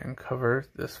try and cover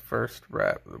this first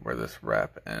wrap where this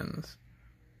wrap ends.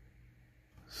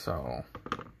 So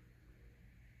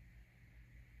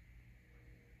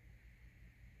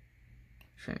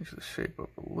change the shape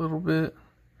up a little bit.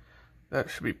 That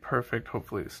should be perfect.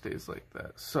 Hopefully it stays like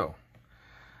that. So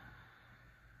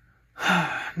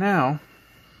now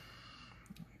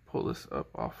pull this up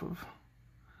off of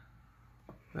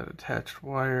that attached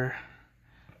wire,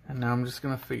 and now I'm just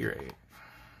gonna figure 8.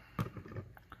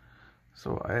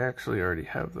 So I actually already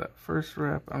have that first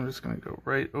wrap. I'm just gonna go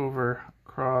right over,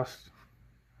 across,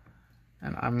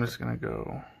 and I'm just gonna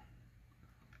go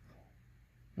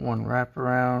 1 wrap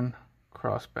around,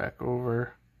 cross back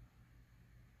over.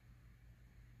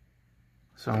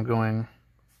 So I'm going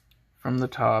from the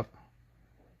top,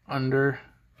 under,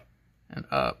 and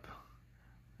up,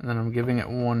 and then I'm giving it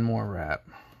 1 more wrap.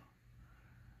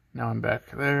 Now I'm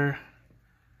back there,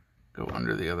 go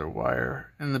under the other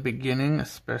wire. In the beginning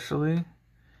especially,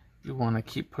 you want to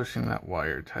keep pushing that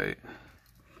wire tight.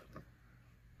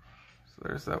 So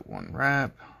there's that 1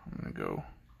 wrap. I'm going to go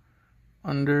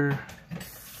under,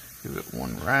 give it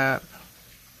 1 wrap,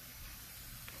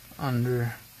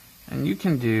 under, and you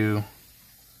can do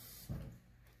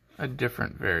a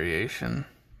different variation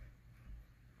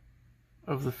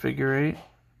of the figure 8,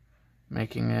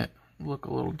 making it look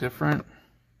a little different.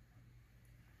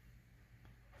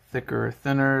 Thicker or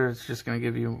thinner, it's just going to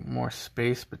give you more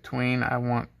space between. I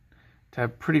want to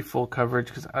have pretty full coverage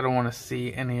because I don't want to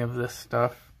see any of this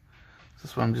stuff. So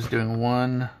that's why I'm just doing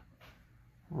 1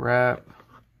 wrap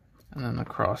and then the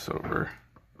crossover.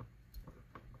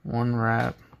 1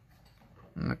 wrap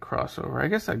and the crossover. I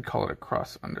guess I'd call it a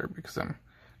cross under because I'm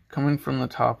coming from the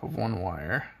top of 1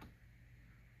 wire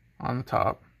on the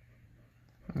top.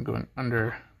 I'm going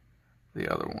under the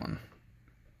other one.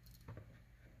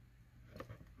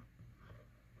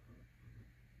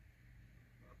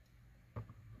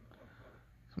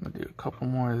 So I'm going to do a couple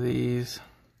more of these.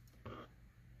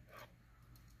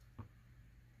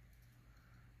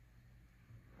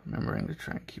 Remembering to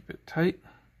try and keep it tight.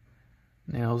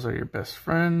 Nails are your best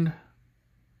friend.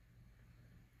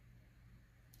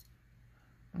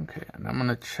 Okay, and I'm going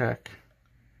to check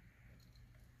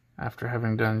after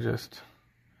having done just,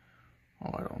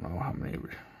 oh, I don't know how many. 1,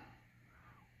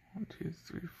 2,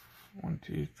 3, 1,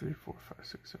 2, 3, 4, 5,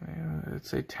 6, 7, 8. I'd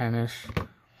say 10-ish.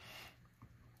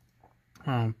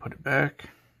 Put it back.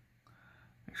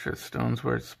 Make sure the stone's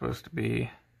where it's supposed to be.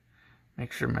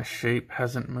 Make sure my shape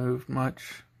hasn't moved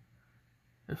much,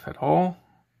 if at all.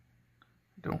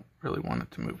 I don't really want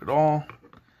it to move at all.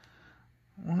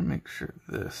 I want to make sure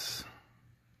this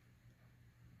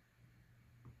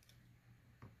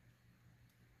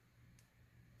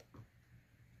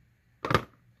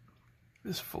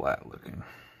is flat looking.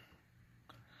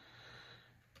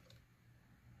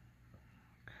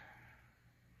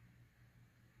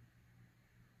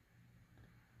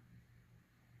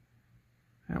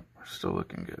 Yep, we're still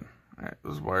looking good. Alright,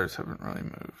 those wires haven't really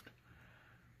moved.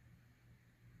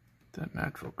 That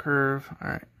natural curve.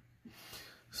 Alright.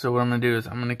 So what I'm going to do is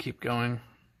I'm going to keep going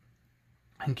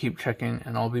and keep checking,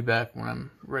 and I'll be back when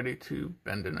I'm ready to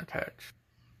bend and attach.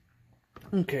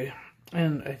 Okay,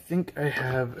 and I think I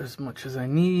have as much as I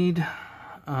need.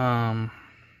 Now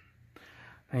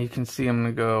you can see I'm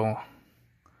going to go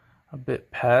a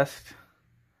bit past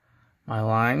my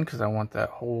line because I want that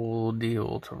whole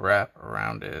deal to wrap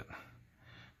around it,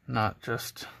 not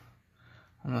just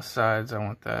on the sides. I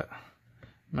want that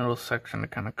middle section to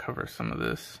kind of cover some of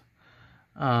this.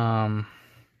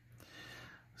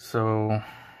 So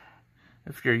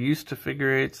if you're used to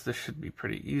figure eights, this should be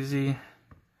pretty easy.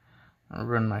 I'll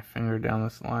run my finger down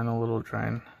this line a little, try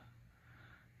and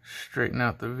straighten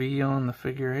out the V on the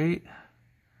figure eight.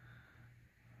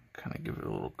 Kind of give it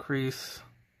a little crease.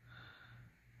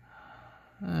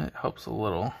 It helps a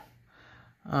little.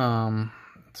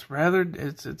 It's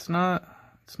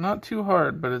not too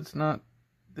hard, but it's not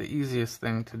the easiest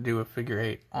thing to do a figure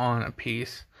eight on a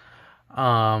piece.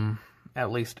 At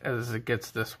least as it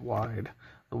gets this wide.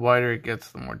 The wider it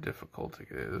gets, the more difficult it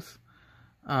is.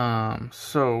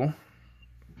 So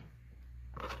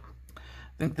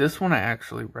I think this one I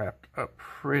actually wrapped up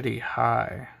pretty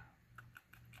high.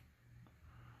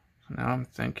 So now I'm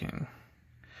thinking,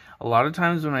 a lot of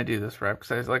times when I do this wrap,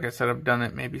 because like I said, I've done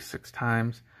it maybe 6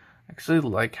 times. I actually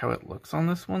like how it looks on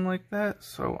this one like that.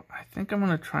 So I think I'm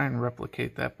going to try and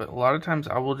replicate that. But a lot of times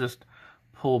I will just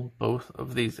pull both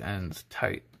of these ends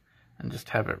tight and just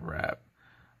have it wrap.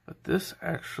 But this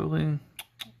actually,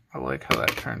 I like how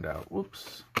that turned out.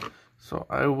 Whoops. So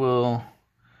I will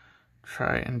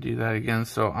try and do that again.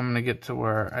 So I'm going to get to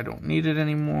where I don't need it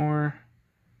anymore.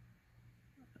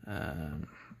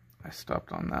 I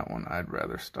stopped on that one. I'd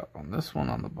rather stop on this one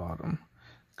on the bottom,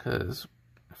 because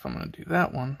if I'm going to do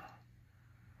that one,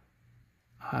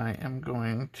 I am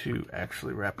going to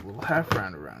actually wrap a little half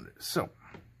round around it. So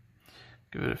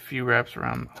give it a few wraps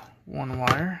around one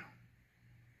wire.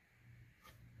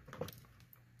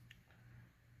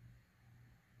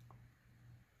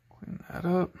 Clean that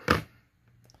up.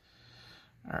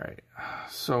 Alright,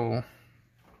 so,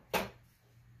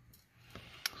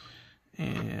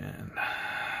 and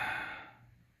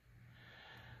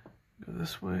go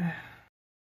this way.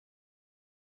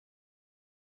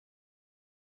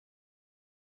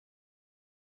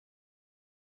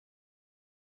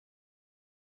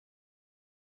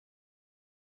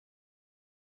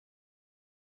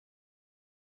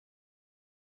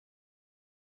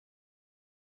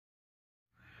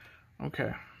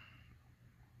 Okay.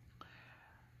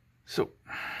 So,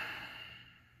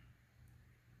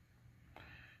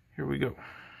 here we go.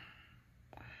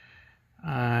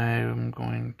 I'm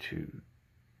going to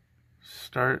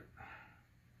start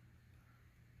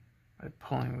by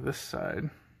pulling this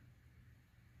side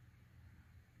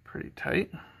pretty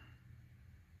tight.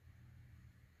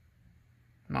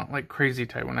 Not like crazy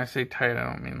tight. When I say tight, I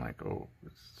don't mean like, oh,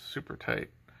 it's super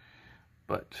tight.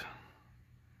 But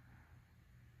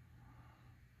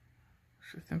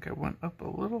I think I went up a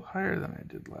little higher than I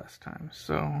did last time.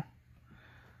 So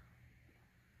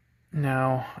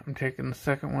now I'm taking the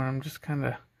second one. I'm just kind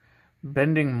of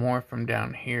bending more from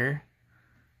down here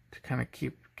to kind of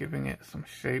keep giving it some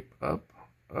shape up,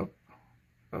 up,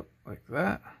 up like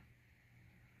that.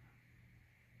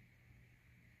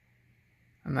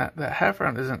 And that half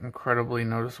round isn't incredibly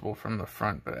noticeable from the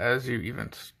front, but as you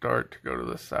even start to go to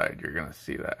the side, you're going to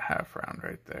see that half round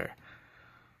right there.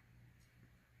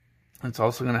 It's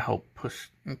also going to help push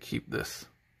and keep this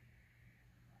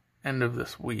end of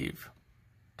this weave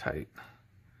tight.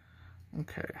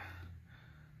 Okay.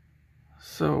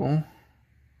 So,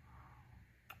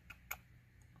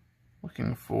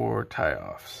 looking for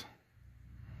tie-offs.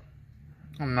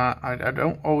 I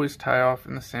don't always tie off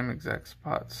in the same exact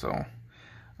spot, so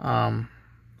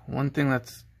one thing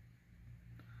that's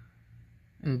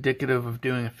indicative of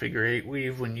doing a figure eight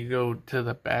weave, when you go to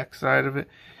the back side of it,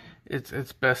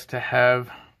 it's best to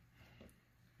have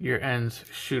your ends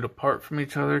shoot apart from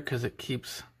each other, because it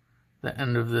keeps the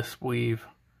end of this weave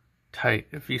tight.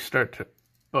 If you start to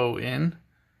bow in,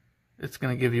 it's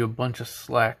going to give you a bunch of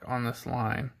slack on this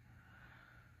line.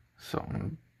 So I'm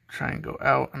going to try and go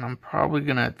out, and I'm probably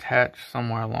going to attach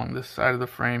somewhere along this side of the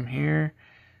frame here,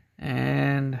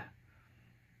 and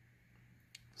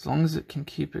as long as it can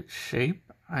keep its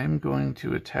shape, I'm going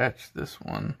to attach this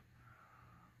one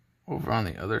over on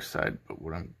the other side. But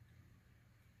what I'm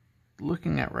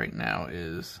looking at right now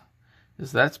is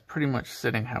is that's pretty much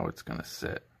sitting how it's going to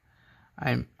sit.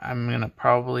 I'm going to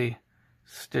probably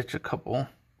stitch a couple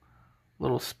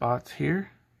little spots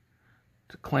here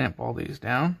to clamp all these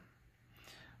down,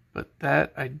 but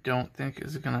that I don't think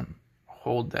is going to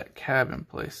hold that cab in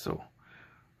place. So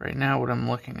right now what I'm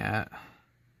looking at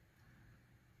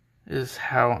is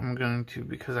how I'm going to,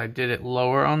 because I did it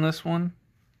lower on this one,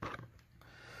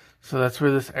 so that's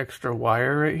where this extra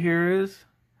wire right here is.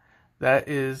 That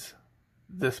is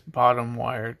this bottom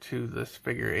wire to this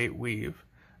figure 8 weave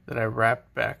that I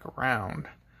wrapped back around,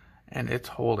 and it's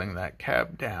holding that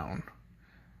cab down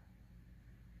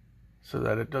so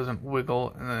that it doesn't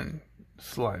wiggle and then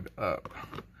slide up.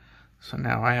 So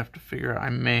now I have to figure out, I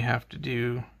may have to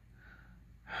do,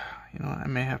 I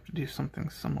may have to do something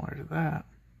similar to that.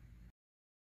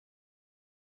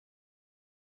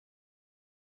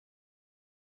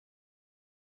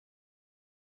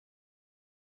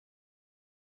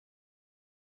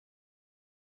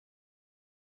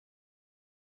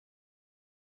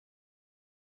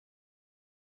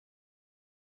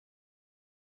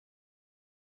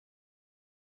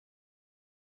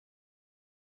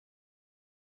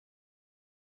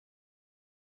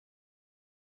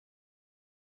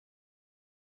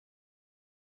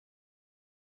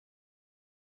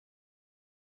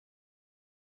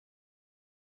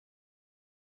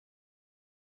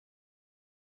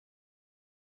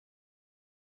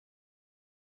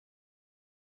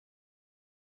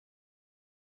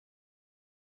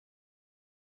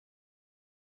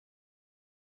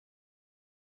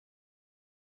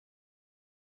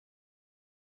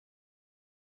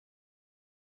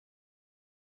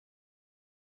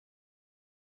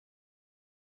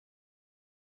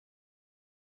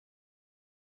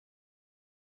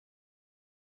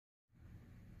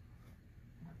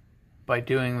 By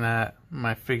doing that,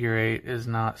 my figure 8 is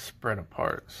not spread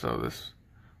apart. So this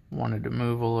wanted to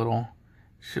move a little.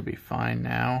 Should be fine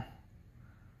now.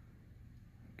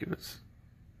 Give it,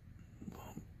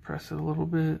 press it a little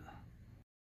bit.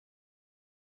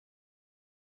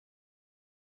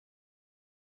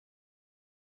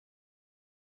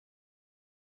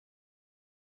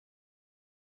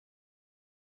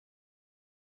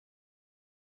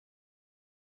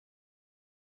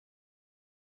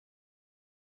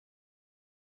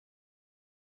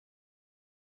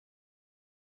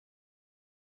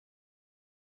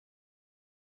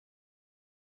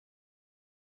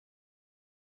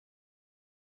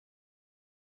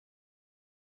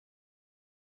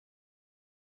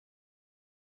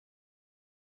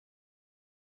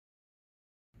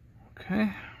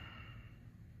 Okay.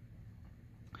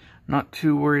 Not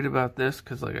too worried about this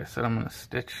because, like I said, I'm going to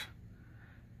stitch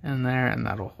in there and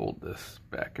that'll hold this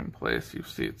back in place. You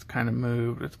see it's kind of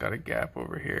moved. It's got a gap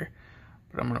over here,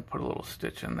 but I'm going to put a little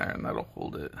stitch in there and that'll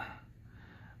hold it.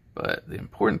 But the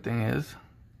important thing is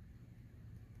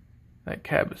that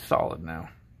cab is solid now.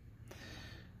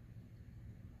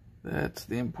 That's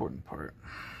the important part.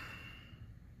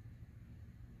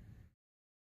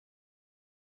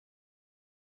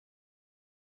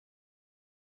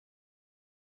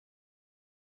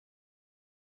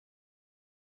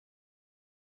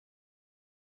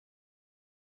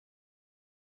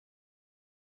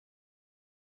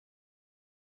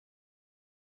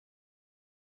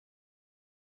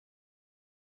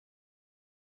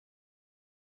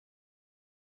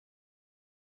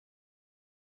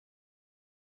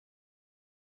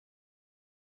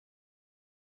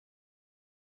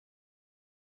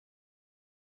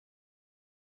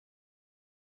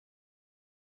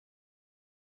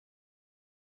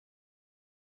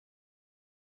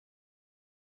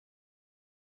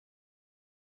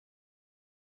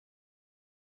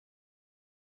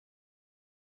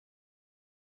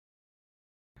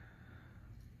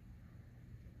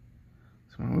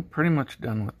 So we're pretty much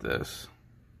done with this.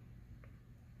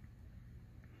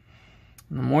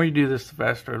 And the more you do this, the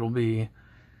faster it'll be.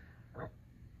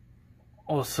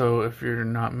 Also, if you're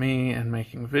not me and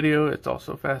making video, it's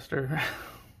also faster.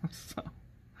 So,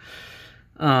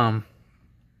 I'm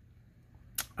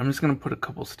just gonna put a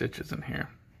couple stitches in here.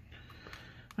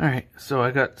 Alright, so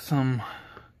I got some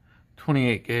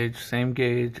 28 gauge, same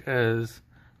gauge as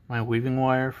my weaving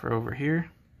wire for over here.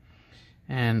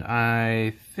 And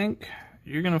I think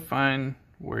you're gonna find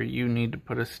where you need to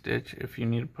put a stitch, if you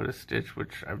need to put a stitch,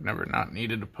 which I've never not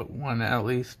needed to put one at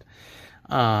least.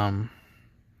 And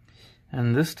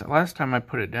this last time I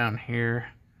put it down here,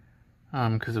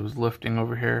 because it was lifting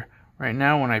over here. Right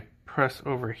now when I press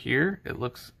over here, it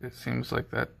seems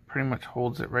like that pretty much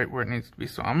holds it right where it needs to be.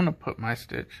 So I'm gonna put my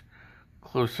stitch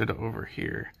closer to over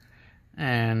here.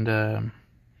 And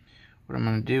what I'm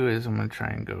gonna do is I'm gonna try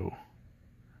and go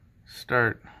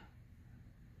start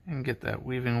and get that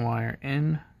weaving wire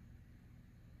in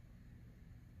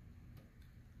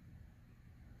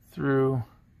through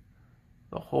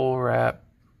the whole wrap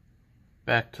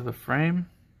back to the frame.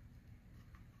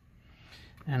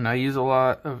 And I use a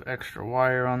lot of extra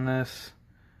wire on this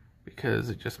because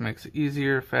it just makes it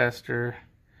easier, faster.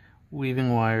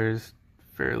 Weaving wire is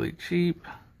fairly cheap.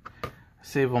 I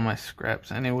save all my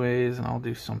scraps anyways, and I'll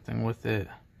do something with it.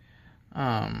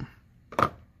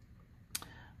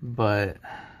 But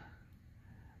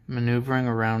maneuvering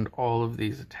around all of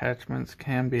these attachments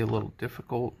can be a little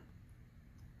difficult.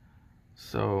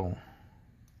 So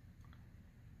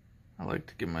I like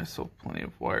to give myself plenty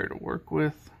of wire to work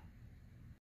with.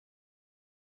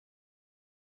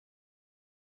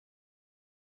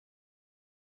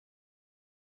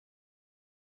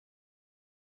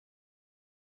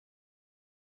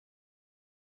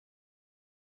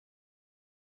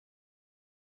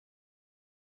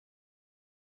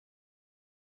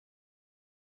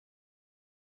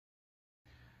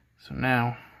 So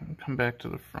now, I'll come back to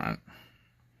the front.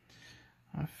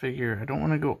 I figure I don't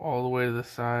want to go all the way to the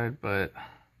side, but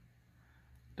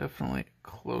definitely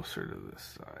closer to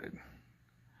this side.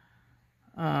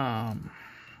 I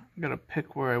gotta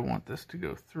pick where I want this to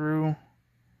go through.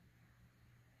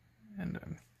 And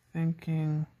I'm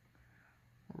thinking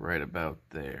right about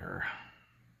there.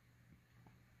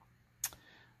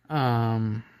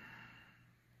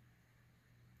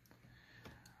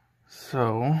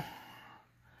 So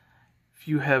if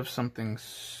you have something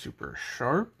super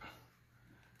sharp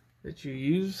that you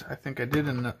use, I think I did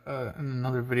in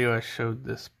another video, I showed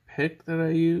this pick that I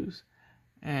use,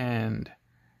 and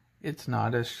it's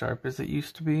not as sharp as it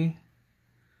used to be.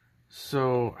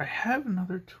 So I have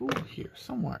another tool here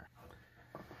somewhere.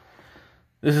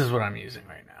 This is what I'm using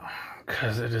right now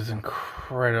because it is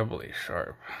incredibly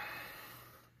sharp.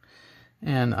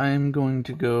 And I'm going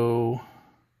to go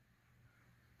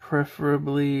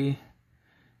preferably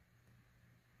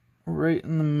right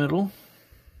in the middle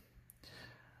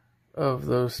of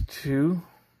those two.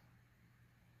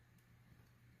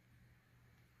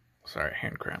 Sorry,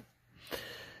 hand cramp.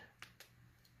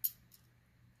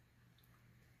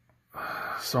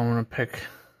 So I'm going to pick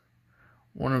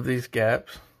one of these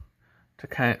gaps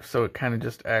to so it kind of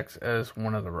just acts as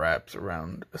one of the wraps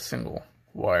around a single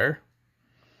wire.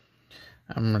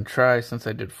 I'm going to try, since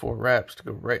I did 4 wraps, to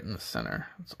go right in the center.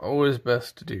 It's always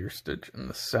best to do your stitch in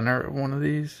the center of one of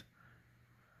these.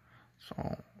 So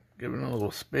I'll give it a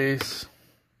little space.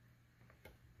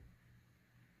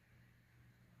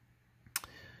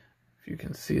 If you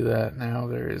can see that now,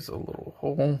 there is a little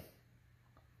hole.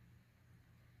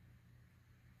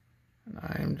 And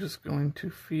I am just going to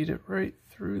feed it right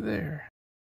through there.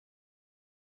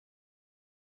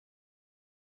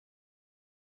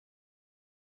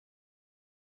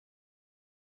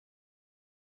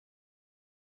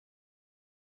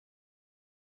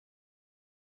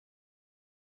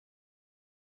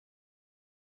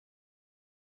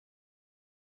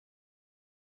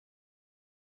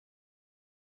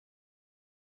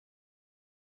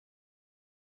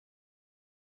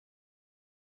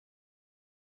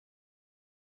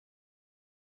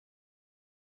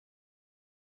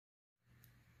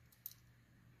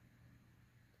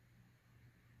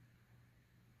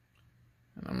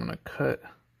 And I'm going to cut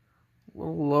a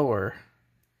little lower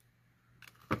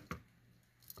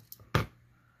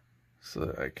so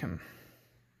that I can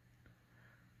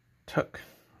tuck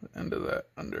the end of that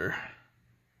under.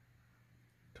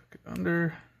 Tuck it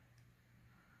under.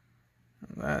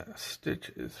 And that stitch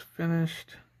is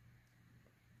finished.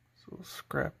 So we'll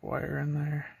scrap wire in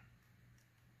there.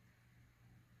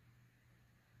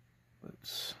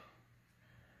 Let's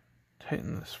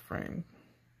tighten this frame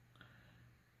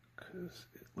because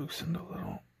it loosened a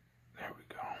little. There we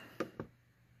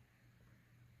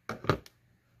go.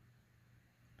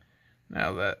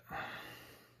 Now that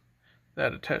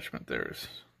attachment there is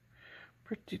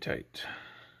pretty tight.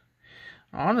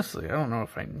 Honestly, I don't know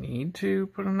if I need to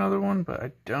put another one, but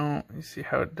I don't. You see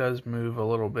how it does move a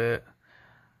little bit?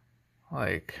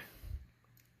 Like,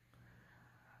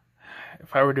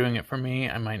 if I were doing it for me,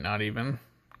 I might not even,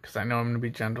 because I know I'm going to be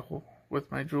gentle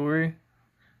with my jewelry,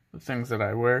 the things that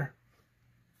I wear.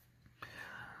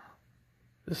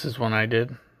 This is one I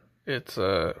did. It's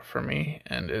for me,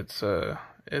 and it's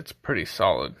pretty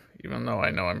solid, even though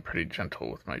I know I'm pretty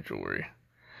gentle with my jewelry.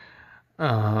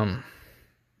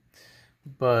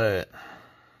 But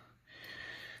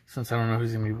since I don't know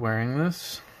who's going to be wearing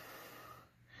this,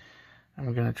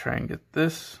 I'm going to try and get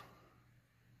this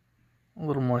a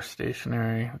little more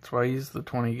stationary. That's why I use the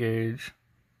 20 gauge.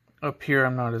 Up here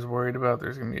I'm not as worried about.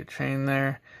 There's going to be a chain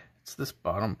there. It's this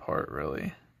bottom part,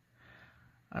 really.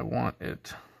 I want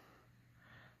it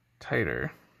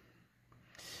tighter.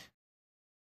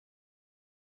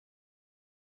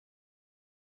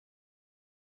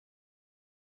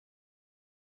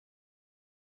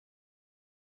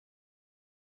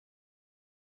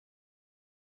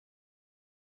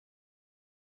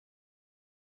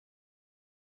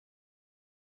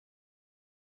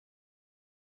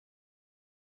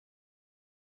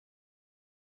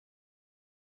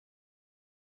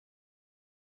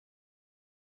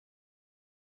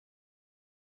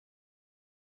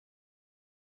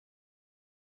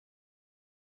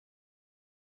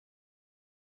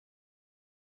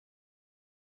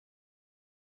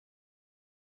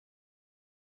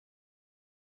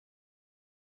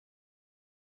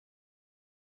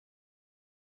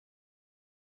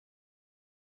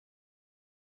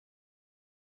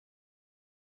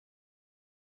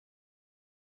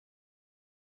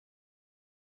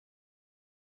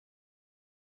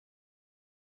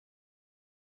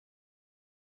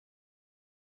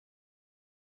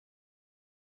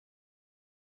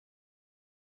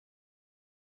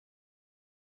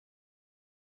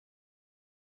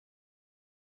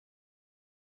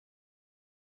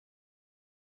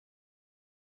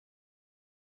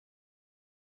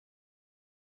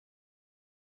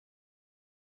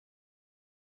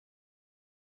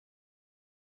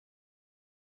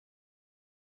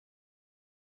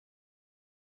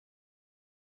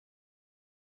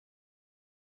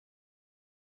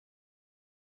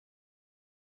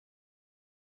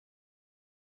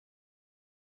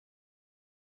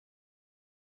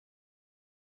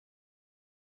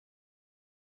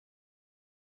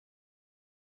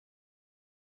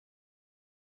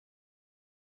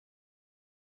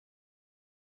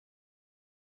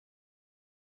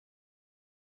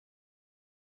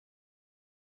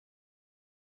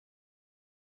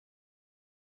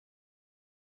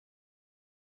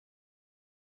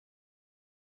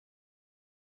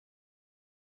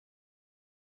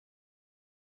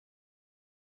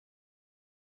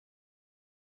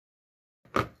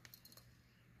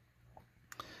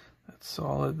 That's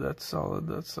solid, that's solid,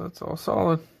 that's all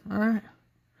solid. Alright.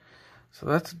 So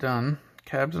that's done.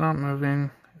 Cab's not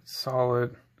moving. It's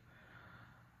solid.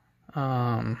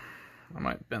 I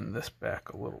might bend this back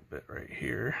a little bit right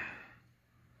here.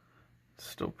 It's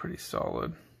still pretty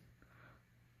solid.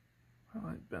 I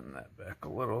might bend that back a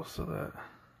little so that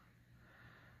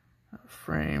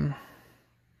frame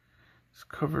is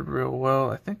covered real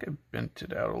well. I think I bent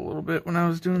it out a little bit when I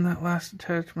was doing that last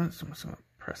attachment, so I'm just going to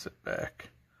press it back.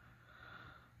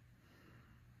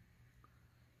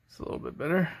 It's a little bit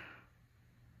better.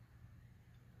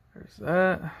 There's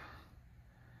that.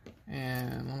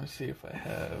 And let me see if I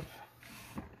have,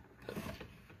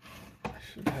 I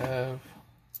should have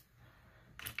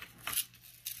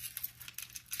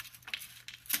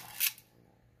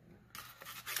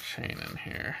chain in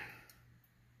here.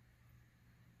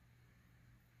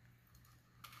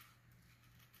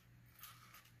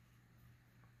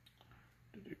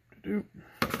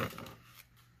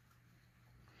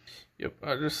 Yep,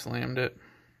 I just slammed it.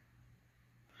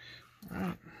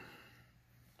 Alright.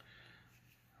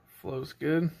 Flow's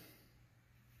good.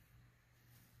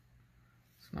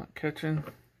 It's not catching.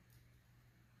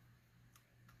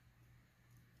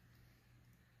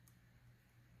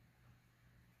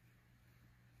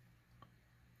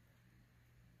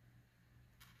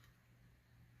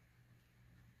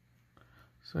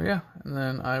 So yeah, and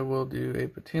then I will do a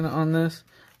patina on this.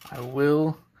 I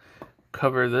will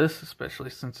cover this, especially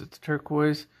since it's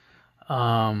turquoise,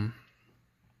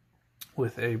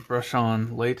 with a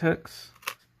brush-on latex.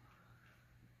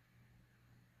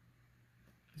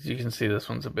 As you can see, this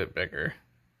one's a bit bigger.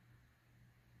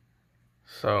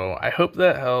 So I hope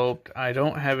that helped. I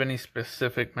don't have any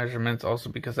specific measurements, also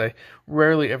because I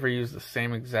rarely ever use the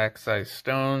same exact size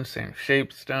stone, same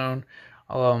shape stone.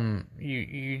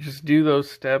 You just do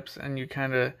those steps and you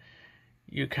kind of,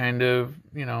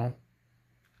 you know,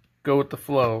 go with the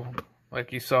flow.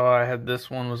 Like you saw, I had this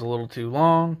one was a little too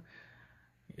long.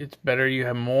 It's better you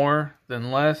have more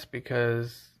than less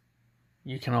because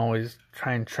you can always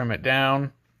try and trim it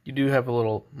down. You do have a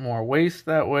little more waste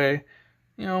that way.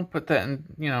 You know, put that in,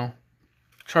 you know,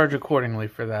 charge accordingly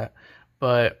for that.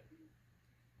 But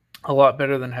a lot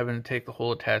better than having to take the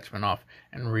whole attachment off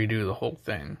and redo the whole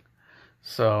thing.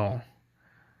 So,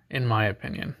 in my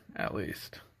opinion, at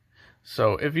least.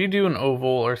 So, if you do an oval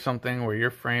or something where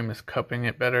your frame is cupping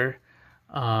it better,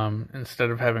 instead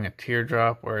of having a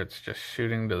teardrop where it's just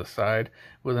shooting to the side,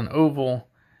 with an oval,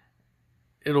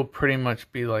 it'll pretty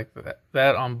much be like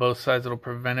that on both sides. It'll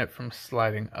prevent it from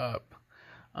sliding up.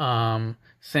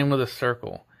 Same with a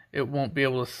circle. It won't be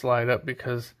able to slide up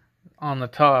because on the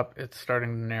top, it's starting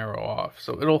to narrow off.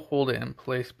 So it'll hold it in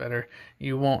place better.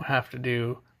 You won't have to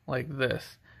do like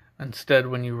this. Instead,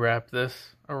 when you wrap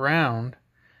this around,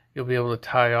 you'll be able to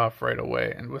tie off right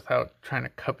away and without trying to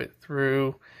cup it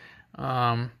through.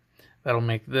 That'll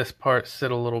make this part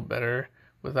sit a little better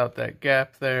without that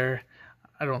gap there.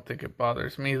 I don't think it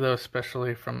bothers me though,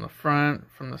 especially from the front.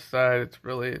 From the side,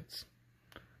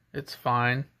 it's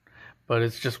fine, but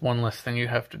it's just one less thing you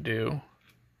have to do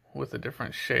with a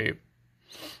different shape.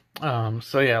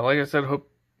 So yeah, like I said, hope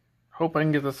I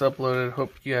can get this uploaded.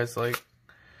 Hope you guys like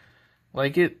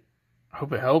it.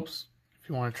 Hope it helps. If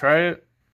you want to try it,